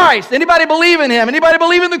Jesus Christ. Anybody believe in Him? Anybody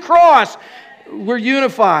believe in the cross? We're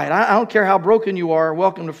unified. I don't care how broken you are.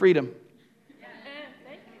 Welcome to freedom.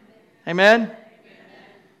 Amen?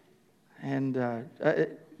 And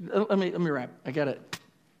let me wrap. I got it.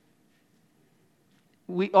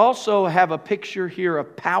 We also have a picture here, a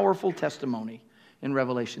powerful testimony in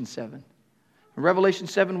Revelation 7. In Revelation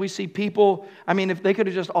 7, we see people, if they could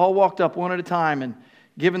have just all walked up one at a time and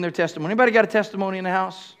given their testimony. Anybody got a testimony in the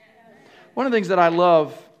house? One of the things that I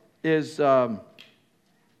love is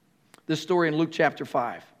this story in Luke chapter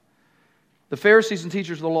 5. The Pharisees and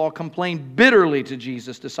teachers of the law complained bitterly to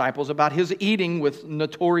Jesus' disciples about His eating with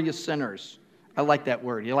notorious sinners. I like that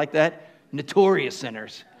word. You like that? Notorious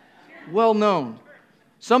sinners. Well known.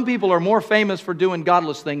 Some people are more famous for doing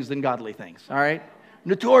godless things than godly things. All right?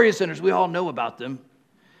 Notorious sinners. We all know about them.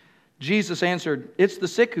 Jesus answered, it's the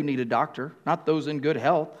sick who need a doctor, not those in good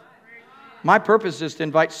health. My purpose is to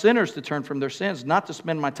invite sinners to turn from their sins, not to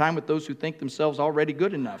spend my time with those who think themselves already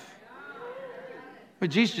good enough. But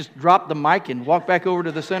Jesus just dropped the mic and walked back over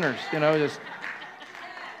to the sinners.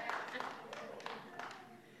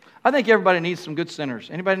 I think everybody needs some good sinners.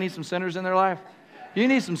 Anybody need some sinners in their life? You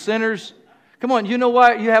need some sinners. Come on, you know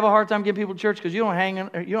why you have a hard time getting people to church? Because you don't hang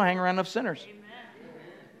around enough sinners.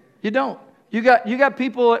 You don't. You got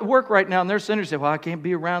people at work right now and they're sinners. Say, well, I can't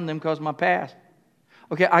be around them because of my past.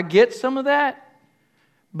 Okay, I get some of that.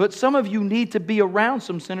 But some of you need to be around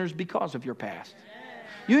some sinners because of your past.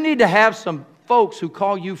 You need to have some folks who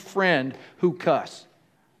call you friend who cuss.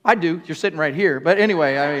 I do. You're sitting right here. But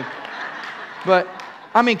anyway,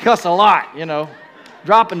 cuss a lot,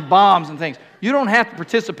 dropping bombs and things. You don't have to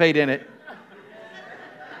participate in it.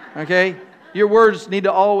 Okay? Your words need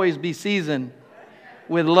to always be seasoned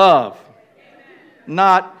with love,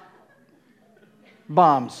 not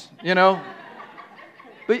bombs,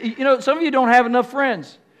 But, some of you don't have enough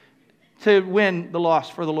friends to win the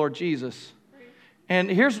lost for the Lord Jesus. And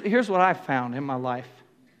here's what I've found in my life.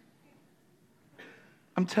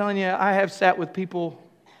 I'm telling you, I have sat with people.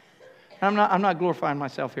 I'm not glorifying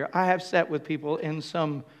myself here. I have sat with people in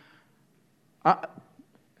some of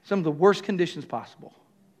the worst conditions possible.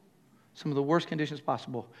 Some of the worst conditions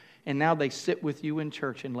possible. And now they sit with you in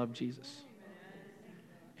church and love Jesus.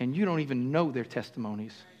 And you don't even know their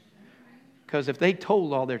testimonies. Because if they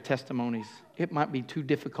told all their testimonies, it might be too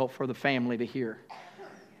difficult for the family to hear.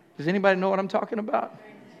 Does anybody know what I'm talking about?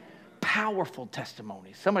 Powerful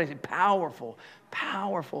testimonies. Somebody say powerful,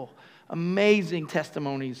 amazing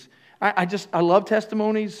testimonies. I love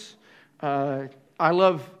testimonies. Listen,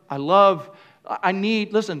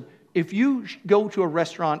 if you go to a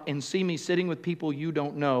restaurant and see me sitting with people you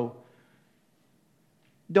don't know,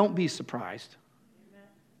 don't be surprised.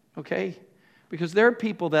 Okay? Because there are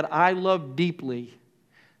people that I love deeply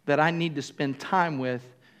that I need to spend time with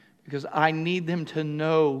because I need them to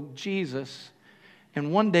know Jesus.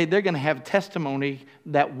 And one day they're going to have testimony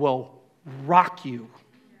that will rock you.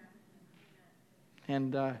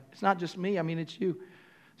 And it's not just me. I mean, it's you.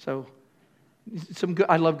 So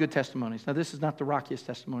I love good testimonies. Now, this is not the rockiest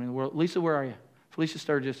testimony in the world. Lisa, where are you? Felicia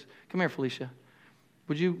Sturgis. Come here, Felicia.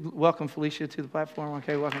 Would you welcome Felicia to the platform?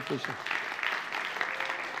 Okay, welcome, Felicia.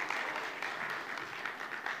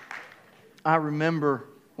 I remember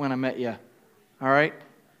when I met you. All right?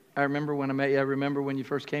 I remember when I met you. I remember when you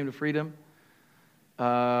first came to Freedom.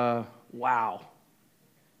 Wow.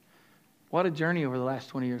 What a journey over the last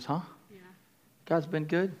 20 years, huh? Yeah. God's been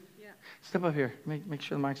good? Yeah. Step up here. Make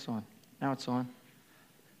sure the mic's on. Now it's on.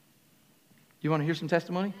 You want to hear some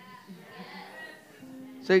testimony?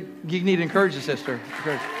 Say, you need to encourage the sister.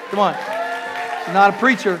 Come on. She's not a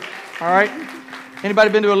preacher. All right? Anybody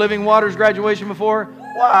been to a Living Waters graduation before?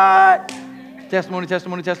 What? Testimony. All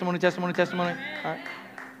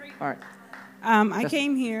right. I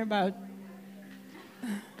came here about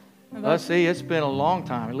let's see, it's been a long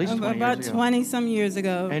time, at least 20 years ago. About 20-some years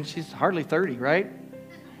ago. And she's hardly 30, right?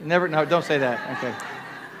 No, don't say that. Okay.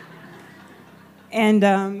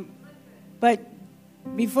 And, but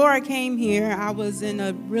before I came here, I was in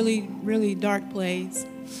a really, really dark place.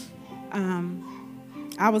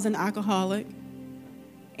 I was an alcoholic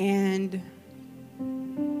and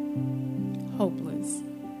hopeless.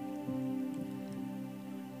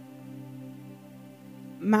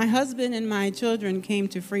 My husband and my children came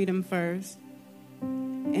to Freedom first.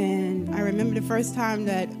 And I remember the first time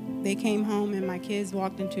that they came home and my kids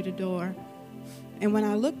walked into the door. And when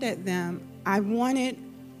I looked at them, I wanted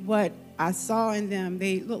what I saw in them.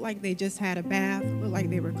 They looked like they just had a bath, looked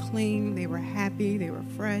like they were clean, they were happy, they were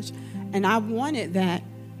fresh. And I wanted that.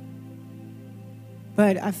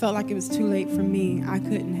 But I felt like it was too late for me. I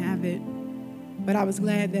couldn't have it. But I was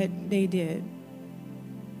glad that they did.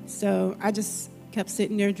 So I just kept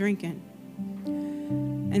sitting there drinking.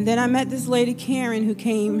 And then I met this lady, Karen, who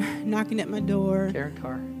came knocking at my door. Karen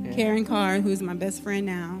Carr. Yeah. Karen Carr, who's my best friend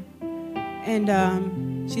now.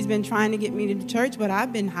 And she's been trying to get me to the church, but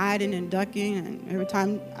I've been hiding and ducking. And every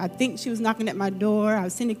time I think she was knocking at my door, I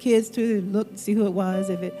would send the kids to look to see who it was.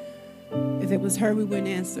 If it was her, we wouldn't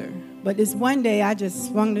answer. But this one day, I just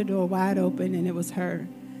swung the door wide open, and it was her.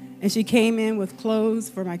 And she came in with clothes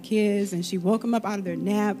for my kids, and she woke them up out of their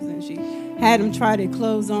naps, and she had them try their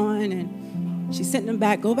clothes on, and she sent them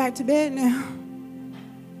back, go back to bed now.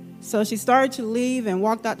 So she started to leave and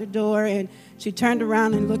walked out the door, and she turned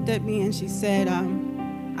around and looked at me, and she said,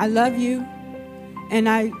 I love you. And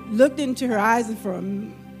I looked into her eyes, and for a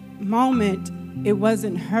moment, it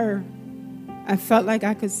wasn't her. I felt like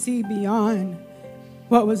I could see beyond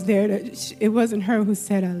what was there. It wasn't her who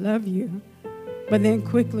said, I love you. But then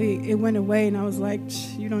quickly it went away, and I was like,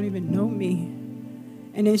 you don't even know me.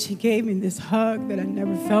 And then she gave me this hug that I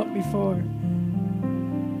never felt before.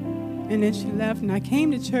 And then she left, and I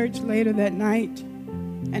came to church later that night,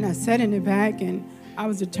 and I sat in the back, and I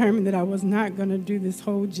was determined that I was not going to do this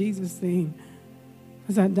whole Jesus thing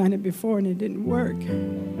because I'd done it before, and it didn't work.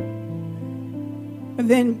 But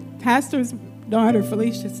then Pastor's daughter,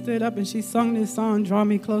 Felicia, stood up, and she sung this song, Draw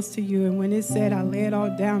Me Close to You. And when it said, I lay it all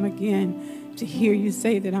down again, to hear you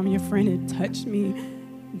say that I'm your friend, it touched me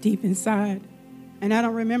deep inside. And I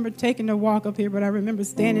don't remember taking a walk up here, but I remember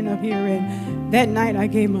standing up here, and that night I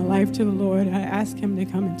gave my life to the Lord. I asked him to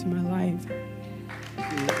come into my life.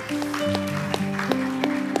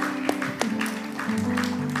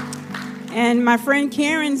 And my friend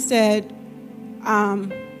Karen said,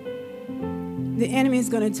 the enemy is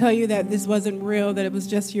going to tell you that this wasn't real, that it was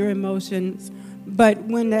just your emotions. But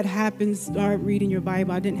when that happens, start reading your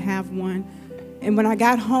Bible. I didn't have one. And when I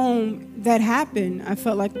got home, that happened. I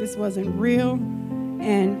felt like this wasn't real.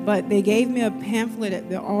 But they gave me a pamphlet at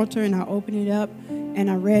the altar, and I opened it up, and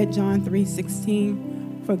I read John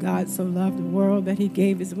 3:16. For God so loved the world that he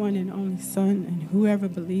gave his one and only Son, and whoever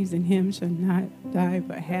believes in him shall not die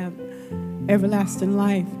but have everlasting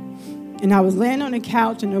life. And I was laying on the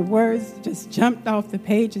couch, and the words just jumped off the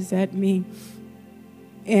pages at me.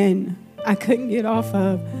 And I couldn't get off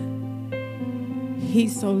of, he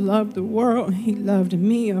so loved the world, he loved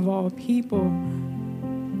me of all people.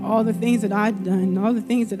 All the things that I'd done, all the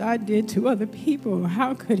things that I did to other people,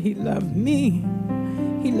 how could he love me?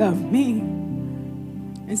 He loved me.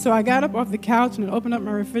 And so I got up off the couch and opened up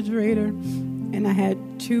my refrigerator, and I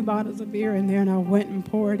had 2 bottles of beer in there, and I went and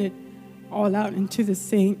poured it all out into the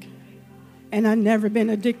sink. And I've never been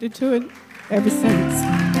addicted to it ever since.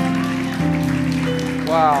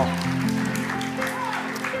 Wow.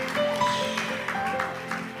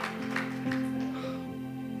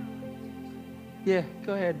 Yeah,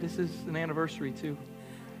 go ahead. This is an anniversary too.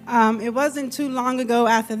 It wasn't too long ago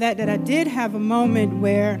after that I did have a moment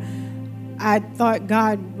where I thought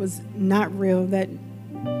God was not real.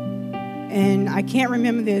 And I can't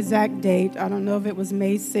remember the exact date. I don't know if it was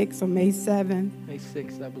May 6th or May 7th. May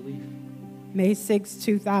 6th, I believe. May 6th,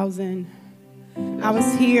 2000. I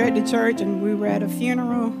was here at the church and we were at a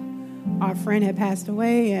funeral. Our friend had passed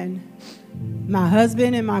away, and my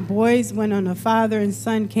husband and my boys went on a father and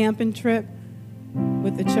son camping trip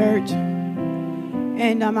with the church.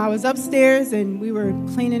 And I was upstairs and we were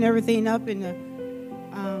cleaning everything up in the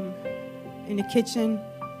kitchen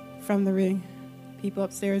from the people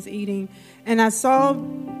upstairs eating. And I saw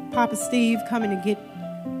Papa Steve coming to get,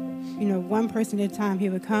 one person at a time. He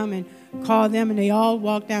would come and call them, and they all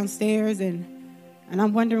walked downstairs, and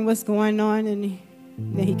I'm wondering what's going on. And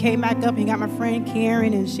then he came back up and he got my friend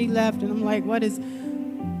Karen, and she left, and I'm like,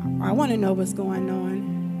 I want to know what's going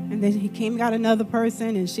on. And then he came and got another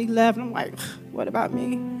person, and she left, and I'm like, what about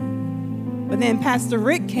me? But then Pastor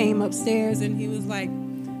Rick came upstairs, and he was like,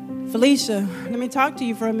 Felicia, let me talk to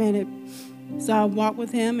you for a minute. So I walked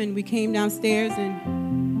with him, and we came downstairs,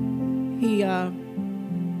 and he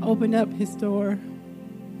opened up his door.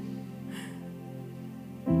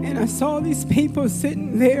 And I saw these people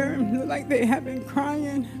sitting there and looked like they had been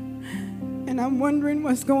crying. And I'm wondering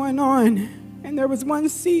what's going on. And there was one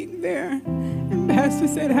seat there. And Pastor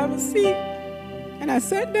said, have a seat. And I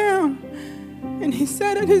sat down. And he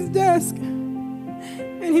sat at his desk.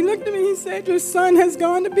 And he looked at me and he said, your son has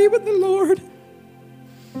gone to be with the Lord.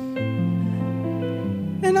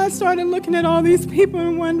 And I started looking at all these people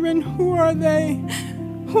and wondering, who are they?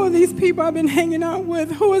 Who are these people I've been hanging out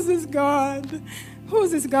with? Who is this God? Who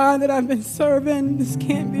is this God that I've been serving? This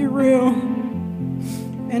can't be real.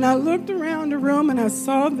 And I looked around the room and I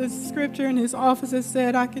saw the scripture in his office that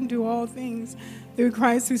said, I can do all things through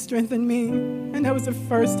Christ who strengthened me. And that was the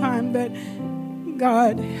first time that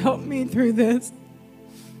God helped me through this.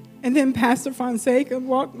 And then Pastor Fonseca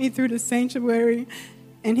walked me through the sanctuary,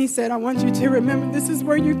 and he said, I want you to remember this is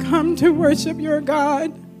where you come to worship your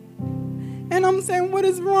God. And I'm saying, what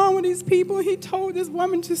is wrong with these people? He told this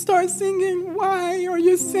woman to start singing. Why are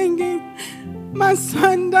you singing? My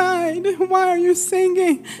son died. Why are you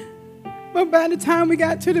singing? But by the time we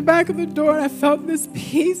got to the back of the door, I felt this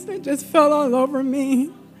peace that just fell all over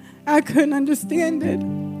me. I couldn't understand it.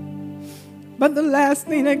 But the last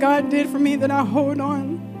thing that God did for me that I hold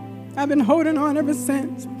on, I've been holding on ever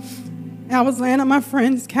since. I was laying on my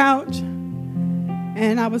friend's couch,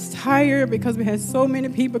 and I was tired because we had so many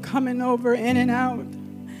people coming over in and out.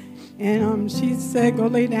 And she said, go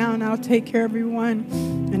lay down, I'll take care of everyone.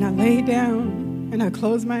 And I lay down, and I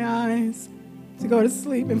closed my eyes to go to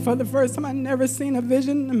sleep. And for the first time, I'd never seen a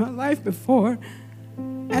vision in my life before.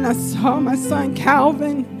 And I saw my son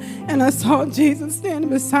Calvin, and I saw Jesus standing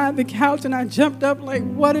beside the couch, and I jumped up like,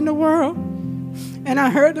 what in the world? And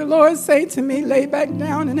I heard the Lord say to me, lay back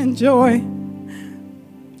down and enjoy.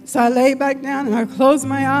 So I lay back down and I closed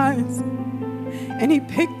my eyes. And he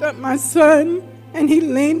picked up my son and he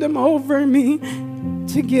leaned him over me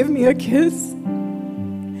to give me a kiss.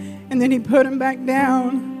 And then he put him back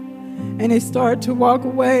down and he started to walk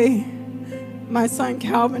away. My son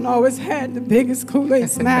Calvin always had the biggest Kool-Aid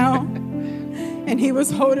smile. And he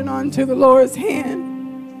was holding on to the Lord's hand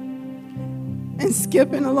and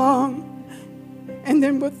skipping along. And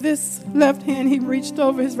then with this left hand, he reached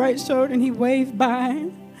over his right shoulder and he waved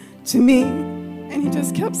by to me. And he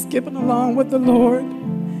just kept skipping along with the Lord.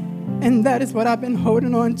 And that is what I've been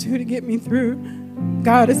holding on to get me through.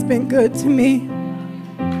 God has been good to me.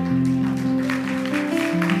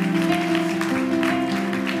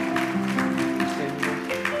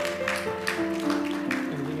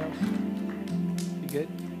 Anything else? You good?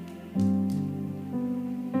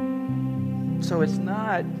 So it's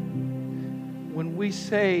not when we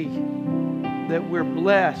say that we're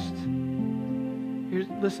blessed. Here's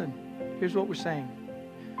what we're saying.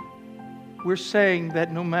 We're saying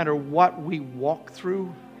that no matter what we walk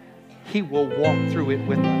through, He will walk through it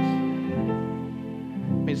with us.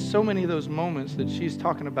 I mean, so many of those moments that she's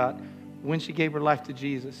talking about when she gave her life to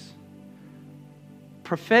Jesus.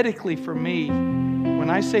 Prophetically for me, when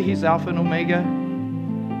I say He's Alpha and Omega,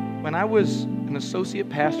 when I was an associate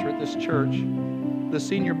pastor at this church, the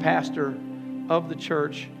senior pastor of the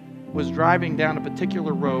church was driving down a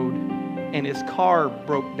particular road and his car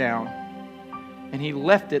broke down and he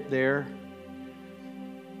left it there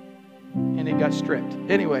and he got stripped.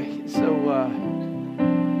 Anyway, so,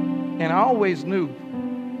 and I always knew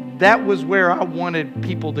that was where I wanted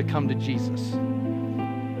people to come to Jesus.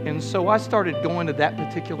 And so I started going to that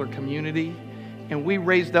particular community, and we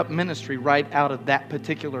raised up ministry right out of that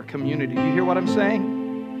particular community. You hear what I'm saying?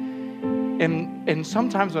 And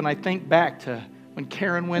sometimes when I think back to when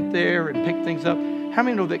Karen went there and picked things up, how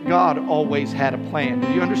many know that God always had a plan?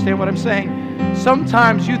 Do you understand what I'm saying?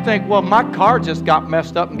 Sometimes you think, well, my car just got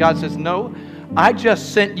messed up, and God says, no, I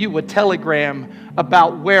just sent you a telegram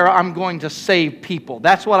about where I'm going to save people.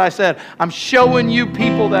 That's what I said. I'm showing you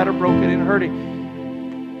people that are broken and hurting.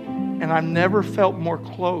 And I've never felt more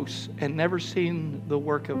close and never seen the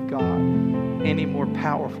work of God any more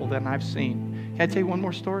powerful than I've seen. Can I tell you one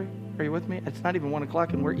more story? Are you with me? It's not even 1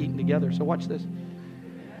 o'clock and we're eating together, so watch this.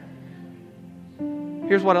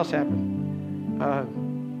 Here's what else happened.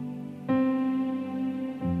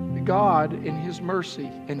 God, in His mercy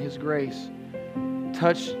and His grace,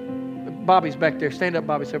 touched. Bobby's back there. Stand up,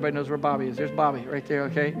 Bobby, so everybody knows where Bobby is. There's Bobby right there,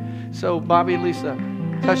 okay? So Bobby and Lisa,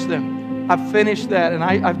 touch them. I finished that, and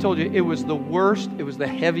I've told you, it was the worst, it was the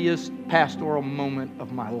heaviest pastoral moment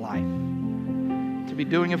of my life. To be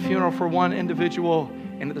doing a funeral for one individual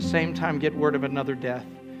and at the same time get word of another death.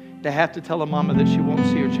 To have to tell a mama that she won't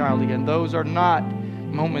see her child again. Those are not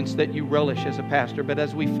moments that you relish as a pastor. But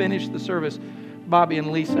as we finished the service, Bobby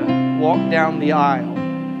and Lisa walked down the aisle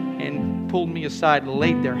and pulled me aside,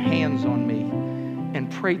 laid their hands on me,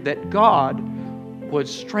 and prayed that God would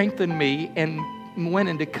strengthen me and went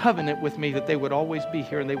into covenant with me that they would always be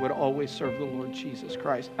here and they would always serve the Lord Jesus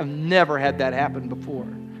Christ. I've never had that happen before.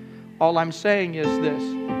 All I'm saying is this,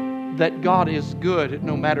 that God is good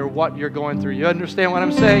no matter what you're going through. You understand what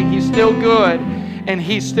I'm saying? He's still good and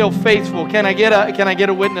He's still faithful. Can I get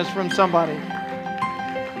a witness from somebody?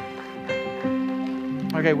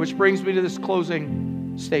 Okay, which brings me to this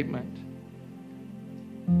closing statement.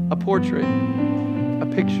 A portrait, a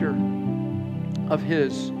picture of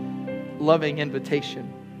His loving invitation.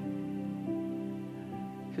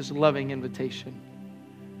 His loving invitation.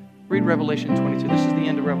 Read Revelation 22. This is the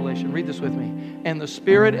end of Revelation. Read this with me. And the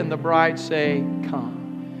Spirit and the bride say,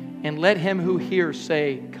 come. And let him who hears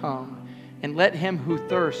say, come. And let him who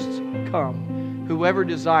thirsts come. Whoever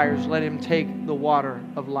desires, let him take the water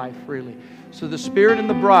of life freely. So the Spirit and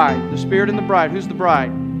the bride, who's the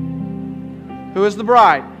bride? Who is the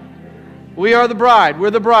bride? We are the bride.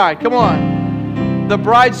 We're the bride. Come on. The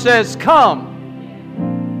bride says, come.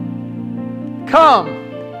 Come.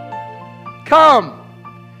 Come.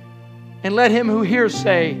 And let him who hears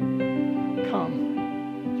say,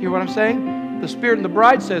 come. You hear what I'm saying? The Spirit and the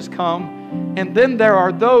bride says, come. And then there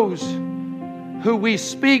are those who we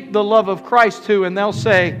speak the love of Christ to, and they'll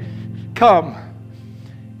say, come.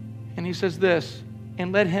 And He says this,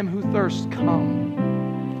 and let him who thirsts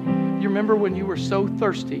come. You remember when you were so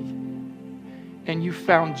thirsty and you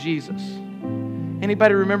found Jesus?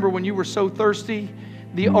 Anybody remember when you were so thirsty?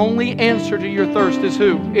 The only answer to your thirst is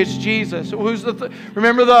who? It's Jesus.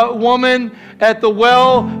 Remember the woman at the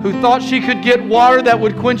well who thought she could get water that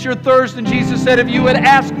would quench your thirst? And Jesus said, if you would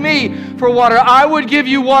ask me for water, I would give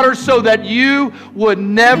you water so that you would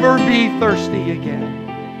never be thirsty again.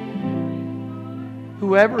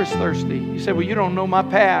 Whoever is thirsty. You say, well, you don't know my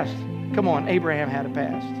past. Come on, Abraham had a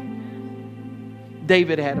past.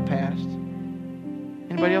 David had a past.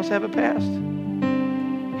 Anybody else have a past?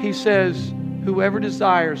 He says, whoever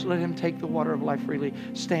desires, let him take the water of life freely.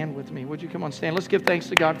 Stand with me. Would you come on, stand? Let's give thanks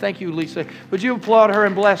to God. Thank you, Lisa. Would you applaud her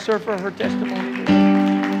and bless her for her testimony?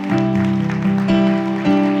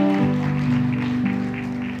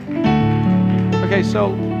 Okay,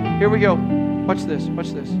 so here we go. Watch this.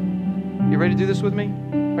 Watch this. You ready to do this with me?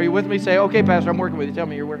 Are you with me? Say, okay, Pastor, I'm working with you. Tell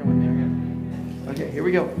me you're working with me. Okay, here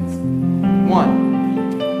we go. 1.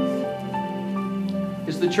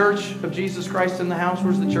 Is the church of Jesus Christ in the house?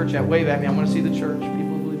 Where's the church at? Wave at me. I want to see the church. People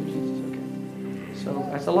who believe in Jesus. Okay. So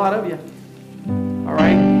that's a lot of you. All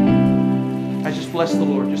right? I just bless the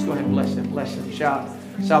Lord. Just go ahead and bless Him. Bless Him. Shout.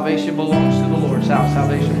 Salvation belongs to the Lord. Shout.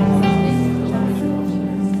 Salvation belongs to the Lord. Salvation belongs to the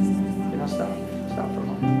Lord. Okay, now stop. Stop for a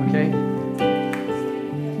moment. Okay?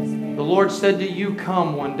 The Lord said to you,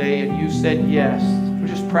 come one day, and you said yes. We'll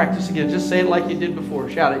just practice again. Just say it like you did before.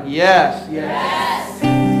 Shout it. Yes. Yes.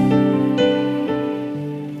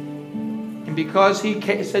 And because He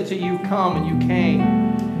said to you, come, and you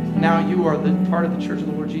came, now you are the part of the church of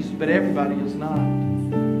the Lord Jesus. But everybody is not.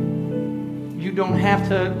 You don't have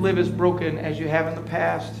to live as broken as you have in the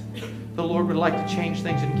past. The Lord would like to change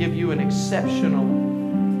things and give you an exceptional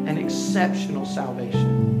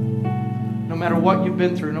salvation. No matter what you've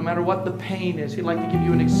been through, no matter what the pain is, He'd like to give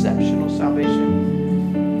you an exceptional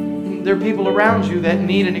salvation. there are people around you that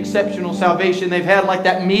need an exceptional salvation. They've had like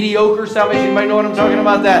that mediocre salvation. Anybody know what I'm talking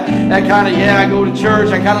about? That kind of, yeah, I go to church.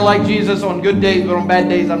 I kind of like Jesus on good days, but on bad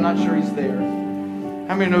days, I'm not sure he's there.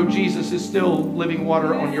 How many know Jesus is still living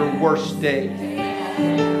water on your worst day?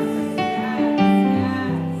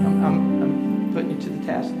 I'm putting you to the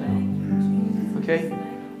task now. Okay?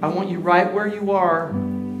 I want you right where you are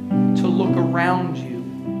to look around you.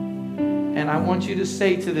 And I want you to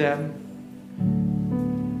say to them,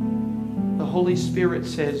 the Holy Spirit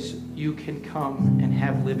says you can come and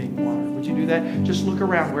have living water. Would you do that? Just look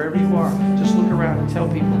around wherever you are. Just look around and tell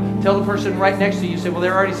people. Tell the person right next to you. You say, well,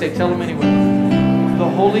 they're already saved. Tell them anyway. The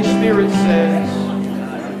Holy Spirit says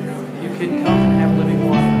you can come and have living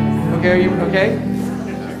water. Okay, are you okay?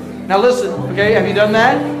 Now listen, okay, have you done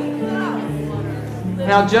that?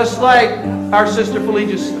 Now just like our sister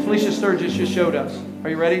Felicia Sturgis just showed us. Are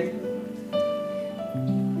you ready?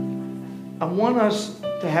 I want us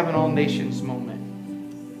to have an all nations moment.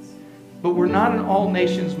 But we're not an all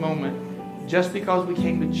nations moment just because we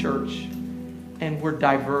came to church and we're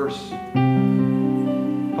diverse.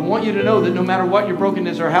 I want you to know that no matter what your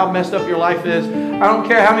brokenness or how messed up your life is, I don't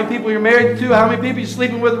care how many people you're married to, how many people you're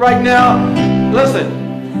sleeping with right now.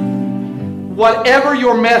 Listen, whatever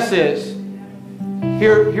your mess is,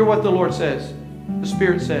 hear what the Lord says. The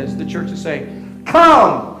Spirit says, the church is saying,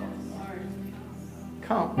 come.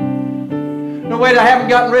 Come. No, wait, I haven't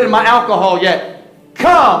gotten rid of my alcohol yet.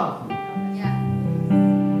 Come.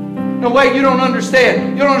 No, wait, you don't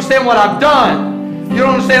understand. You don't understand what I've done. You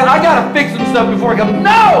don't understand. I got to fix some stuff before I come.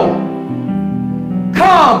 No!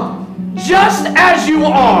 Come just as you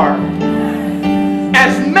are.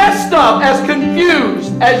 As messed up, as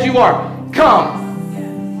confused as you are. Come.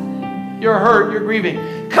 You're hurt. You're grieving.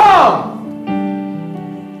 Come.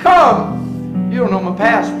 Come. You don't know my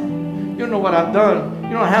past. You don't know what I've done.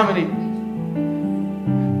 You don't know how many.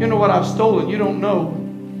 You know what I've stolen. You don't know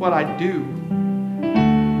what I do.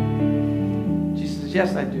 Jesus says,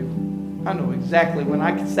 yes, I do. I know exactly. When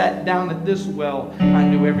I sat down at this well, I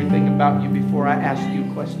knew everything about you before I asked you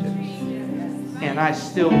questions. And I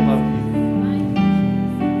still love you.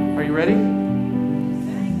 Are you ready?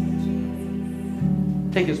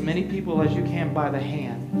 Take as many people as you can by the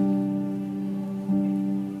hand.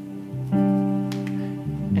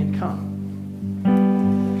 And come.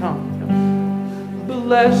 Come.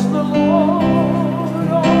 Bless the Lord,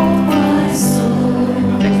 oh my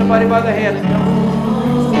soul. Take somebody by the hand and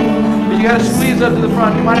come. But you got to squeeze up to the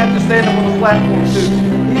front. You might have to stand up on the platform too.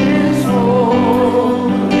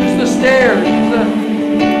 Use the stairs.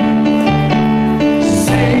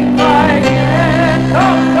 Sing my hand.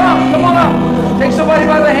 Come on up. Take somebody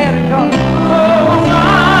by the hand and come. Oh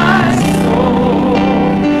my soul,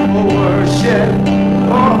 worship.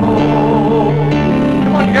 Oh.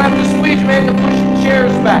 Come on, you got to squeeze. You may have to push the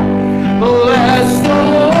chairs back. Bless the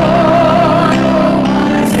Lord, oh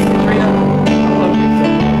my soul. Hey, Katrina, I love you.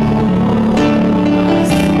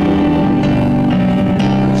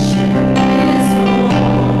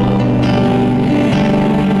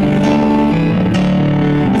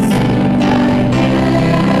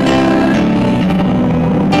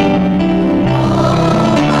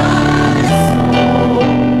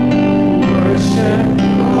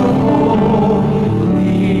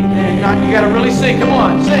 You got to really sing. Come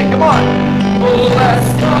on, sing. Come on.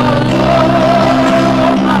 Bless the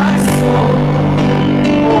Lord, my soul.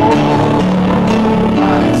 Oh,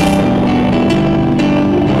 my soul.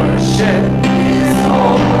 Worship His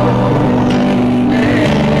holy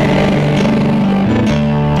name.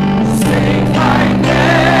 Sing my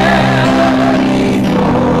melody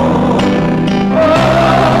for.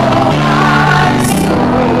 Oh, my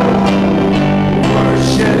soul.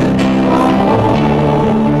 Worship.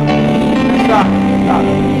 Stop.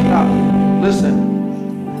 Listen,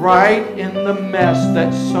 right in the mess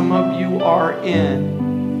that some of you are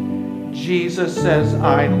in, Jesus says,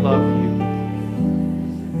 I love you.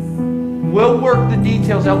 We'll work the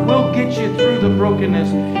details out. We'll get you through the brokenness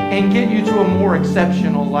and get you to a more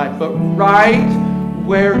exceptional life. But right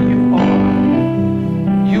where you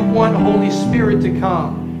are, you want Holy Spirit to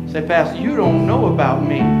come. Say, Pastor, you don't know about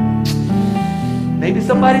me. Maybe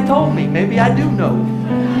somebody told me. Maybe I do know.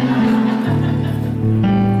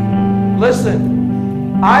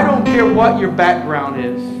 Listen, I don't care what your background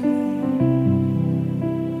is.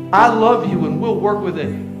 I love you and we'll work with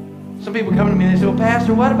it. Some people come to me and they say, well,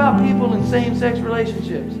 Pastor, what about people in same-sex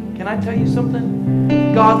relationships? Can I tell you something?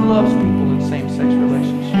 God loves people in same-sex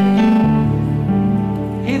relationships.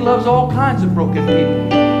 He loves all kinds of broken people.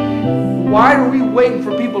 Why are we waiting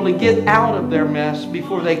for people to get out of their mess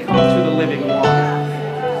before they come to the living water?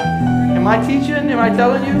 Am I teaching? Am I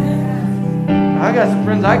telling you? I got some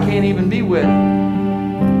friends I can't even be with.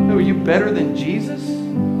 Who, are you better than Jesus?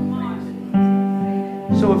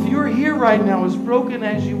 So if you're here right now as broken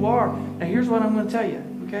as you are, now here's what I'm going to tell you,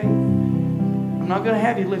 okay? I'm not going to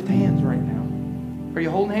have you lift hands right now. Are you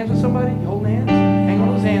holding hands with somebody? You holding hands? Hang on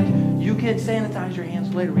to those hands. You can sanitize your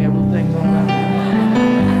hands later. We have little things all around.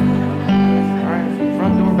 All right,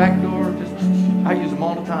 front door, back door. Just I use them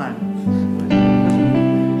all the time.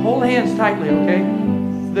 Hold hands tightly, okay?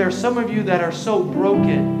 There are some of you that are so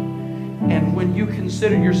broken, and when you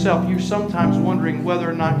consider yourself, you're sometimes wondering whether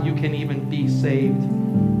or not you can even be saved.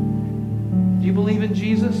 Do you believe in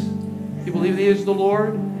Jesus? Do you believe He is the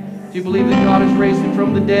Lord? Do you believe that God has raised Him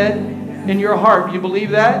from the dead? In your heart, do you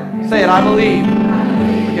believe that? Say it, I believe.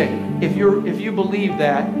 Okay, if you believe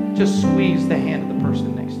that, just squeeze the hand of the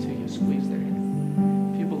person next to you. Squeeze their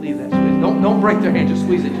hand. If you believe that, squeeze. Don't break their hand, just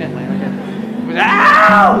squeeze it gently. Okay.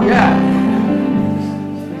 Ow! Yeah.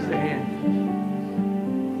 Squeeze their hand.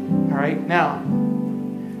 All right, now,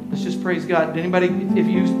 let's just praise God. Anybody, if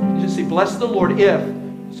you just say, bless the Lord, if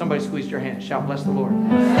somebody squeezed your hand, shout, bless the Lord.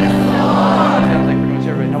 Bless the Lord. Sounds like pretty much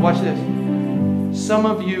everybody. Now watch this. Some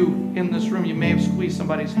of you in this room, you may have squeezed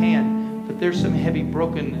somebody's hand, but there's some heavy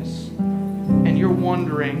brokenness. And you're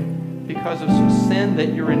wondering, because of some sin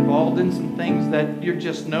that you're involved in, some things that you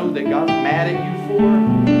just know that God's mad at you for,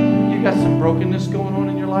 you got some brokenness going on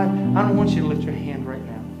in your life. I don't want you to lift your hand right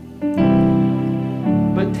now.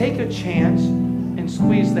 But take a chance and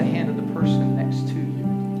squeeze the hand of the person next to you.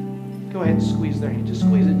 Go ahead and squeeze their hand. Just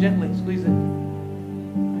squeeze it gently. Squeeze it.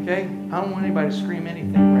 Okay? I don't want anybody to scream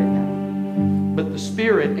anything right now. But the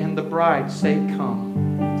Spirit and the bride say, come.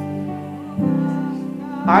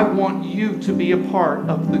 I want you to be a part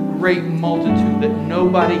of the great multitude that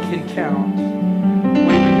nobody can count.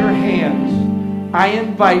 Waving your hands, I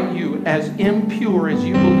invite you, as impure as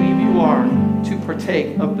you believe you are, to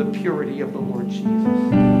partake of the purity of the Lord Jesus.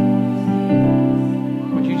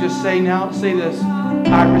 Would you just say now, say this,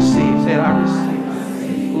 I receive, say it, I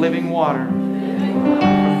receive living water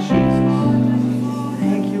from Jesus.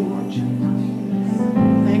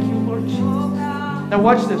 Now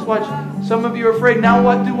watch this, watch. Some of you are afraid, now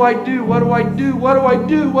what do I do? What do I do? What do I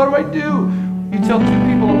do? What do I do? You tell two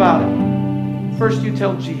people about it. First you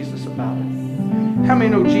tell Jesus about it. How many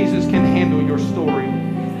know Jesus can handle your story?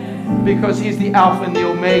 Because He's the Alpha and the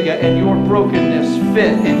Omega, and your brokenness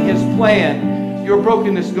fit in His plan. Your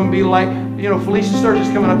brokenness is going to be like, Felicia Sturgis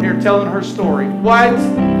coming up here telling her story. What?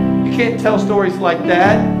 You can't tell stories like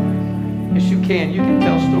that. Yes, you can. You can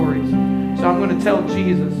tell stories. So I'm going to tell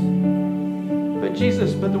Jesus.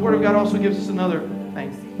 But the Word of God also gives us another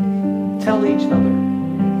thing. Tell each other.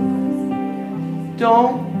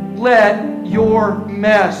 Don't let your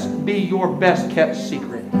mess be your best kept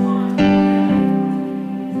secret.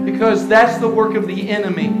 Because that's the work of the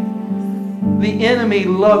enemy. The enemy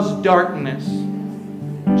loves darkness.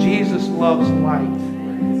 Jesus loves light.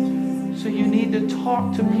 So you need to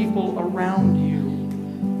talk to people around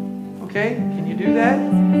you. Okay? Can you do that?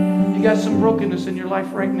 You got some brokenness in your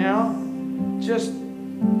life right now? Just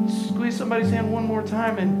squeeze somebody's hand one more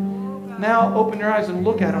time and now open your eyes and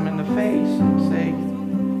look at them in the face and say,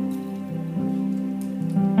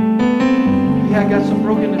 yeah, I got some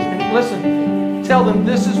brokenness. And listen, tell them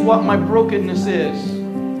this is what my brokenness is.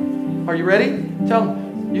 Are you ready? Tell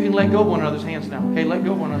them. You can let go of one another's hands now. Okay, let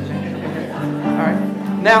go of one another's hands. Okay. All right.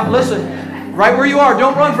 Now, listen. Right where you are.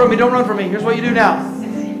 Don't run from me. Don't run from me. Here's what you do now.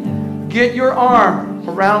 Get your arm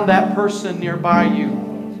around that person nearby you.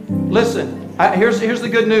 Listen. Here's the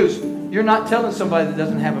good news. You're not telling somebody that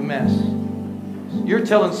doesn't have a mess. You're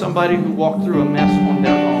telling somebody who walked through a mess on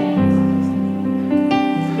their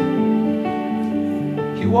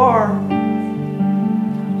own. You are.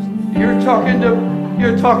 You're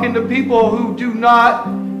talking to people who do not.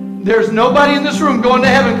 There's nobody in this room going to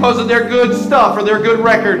heaven because of their good stuff or their good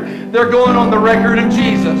record. They're going on the record of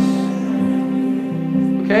Jesus.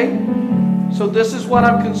 Okay? So this is what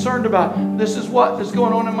I'm concerned about. This is what is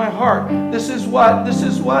going on in my heart. This is what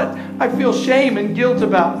I feel shame and guilt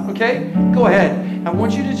about. Okay? Go ahead. I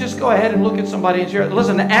want you to just go ahead and look at somebody and share it.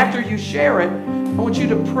 Listen, after you share it, I want you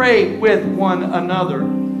to pray with one another.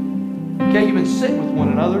 Okay? You've been sitting with one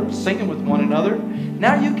another, singing with one another.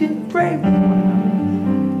 Now you can pray with one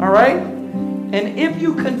another. All right? And if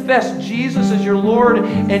you confess Jesus as your Lord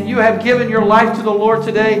and you have given your life to the Lord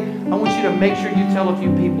today, I want you to make sure you tell a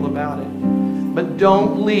few people about it. But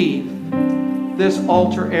don't leave this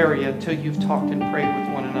altar area until you've talked and prayed with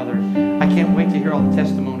one another. I can't wait to hear all the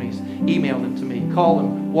testimonies. Email them to me. Call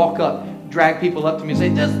them. Walk up. Drag people up to me and say,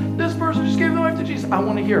 this person just gave their life to Jesus. I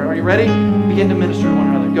want to hear it. Are you ready? Begin to minister to one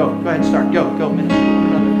another. Go ahead and start. Go minister to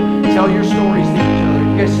one another. Tell your stories to each other.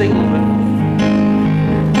 You guys sing a little bit.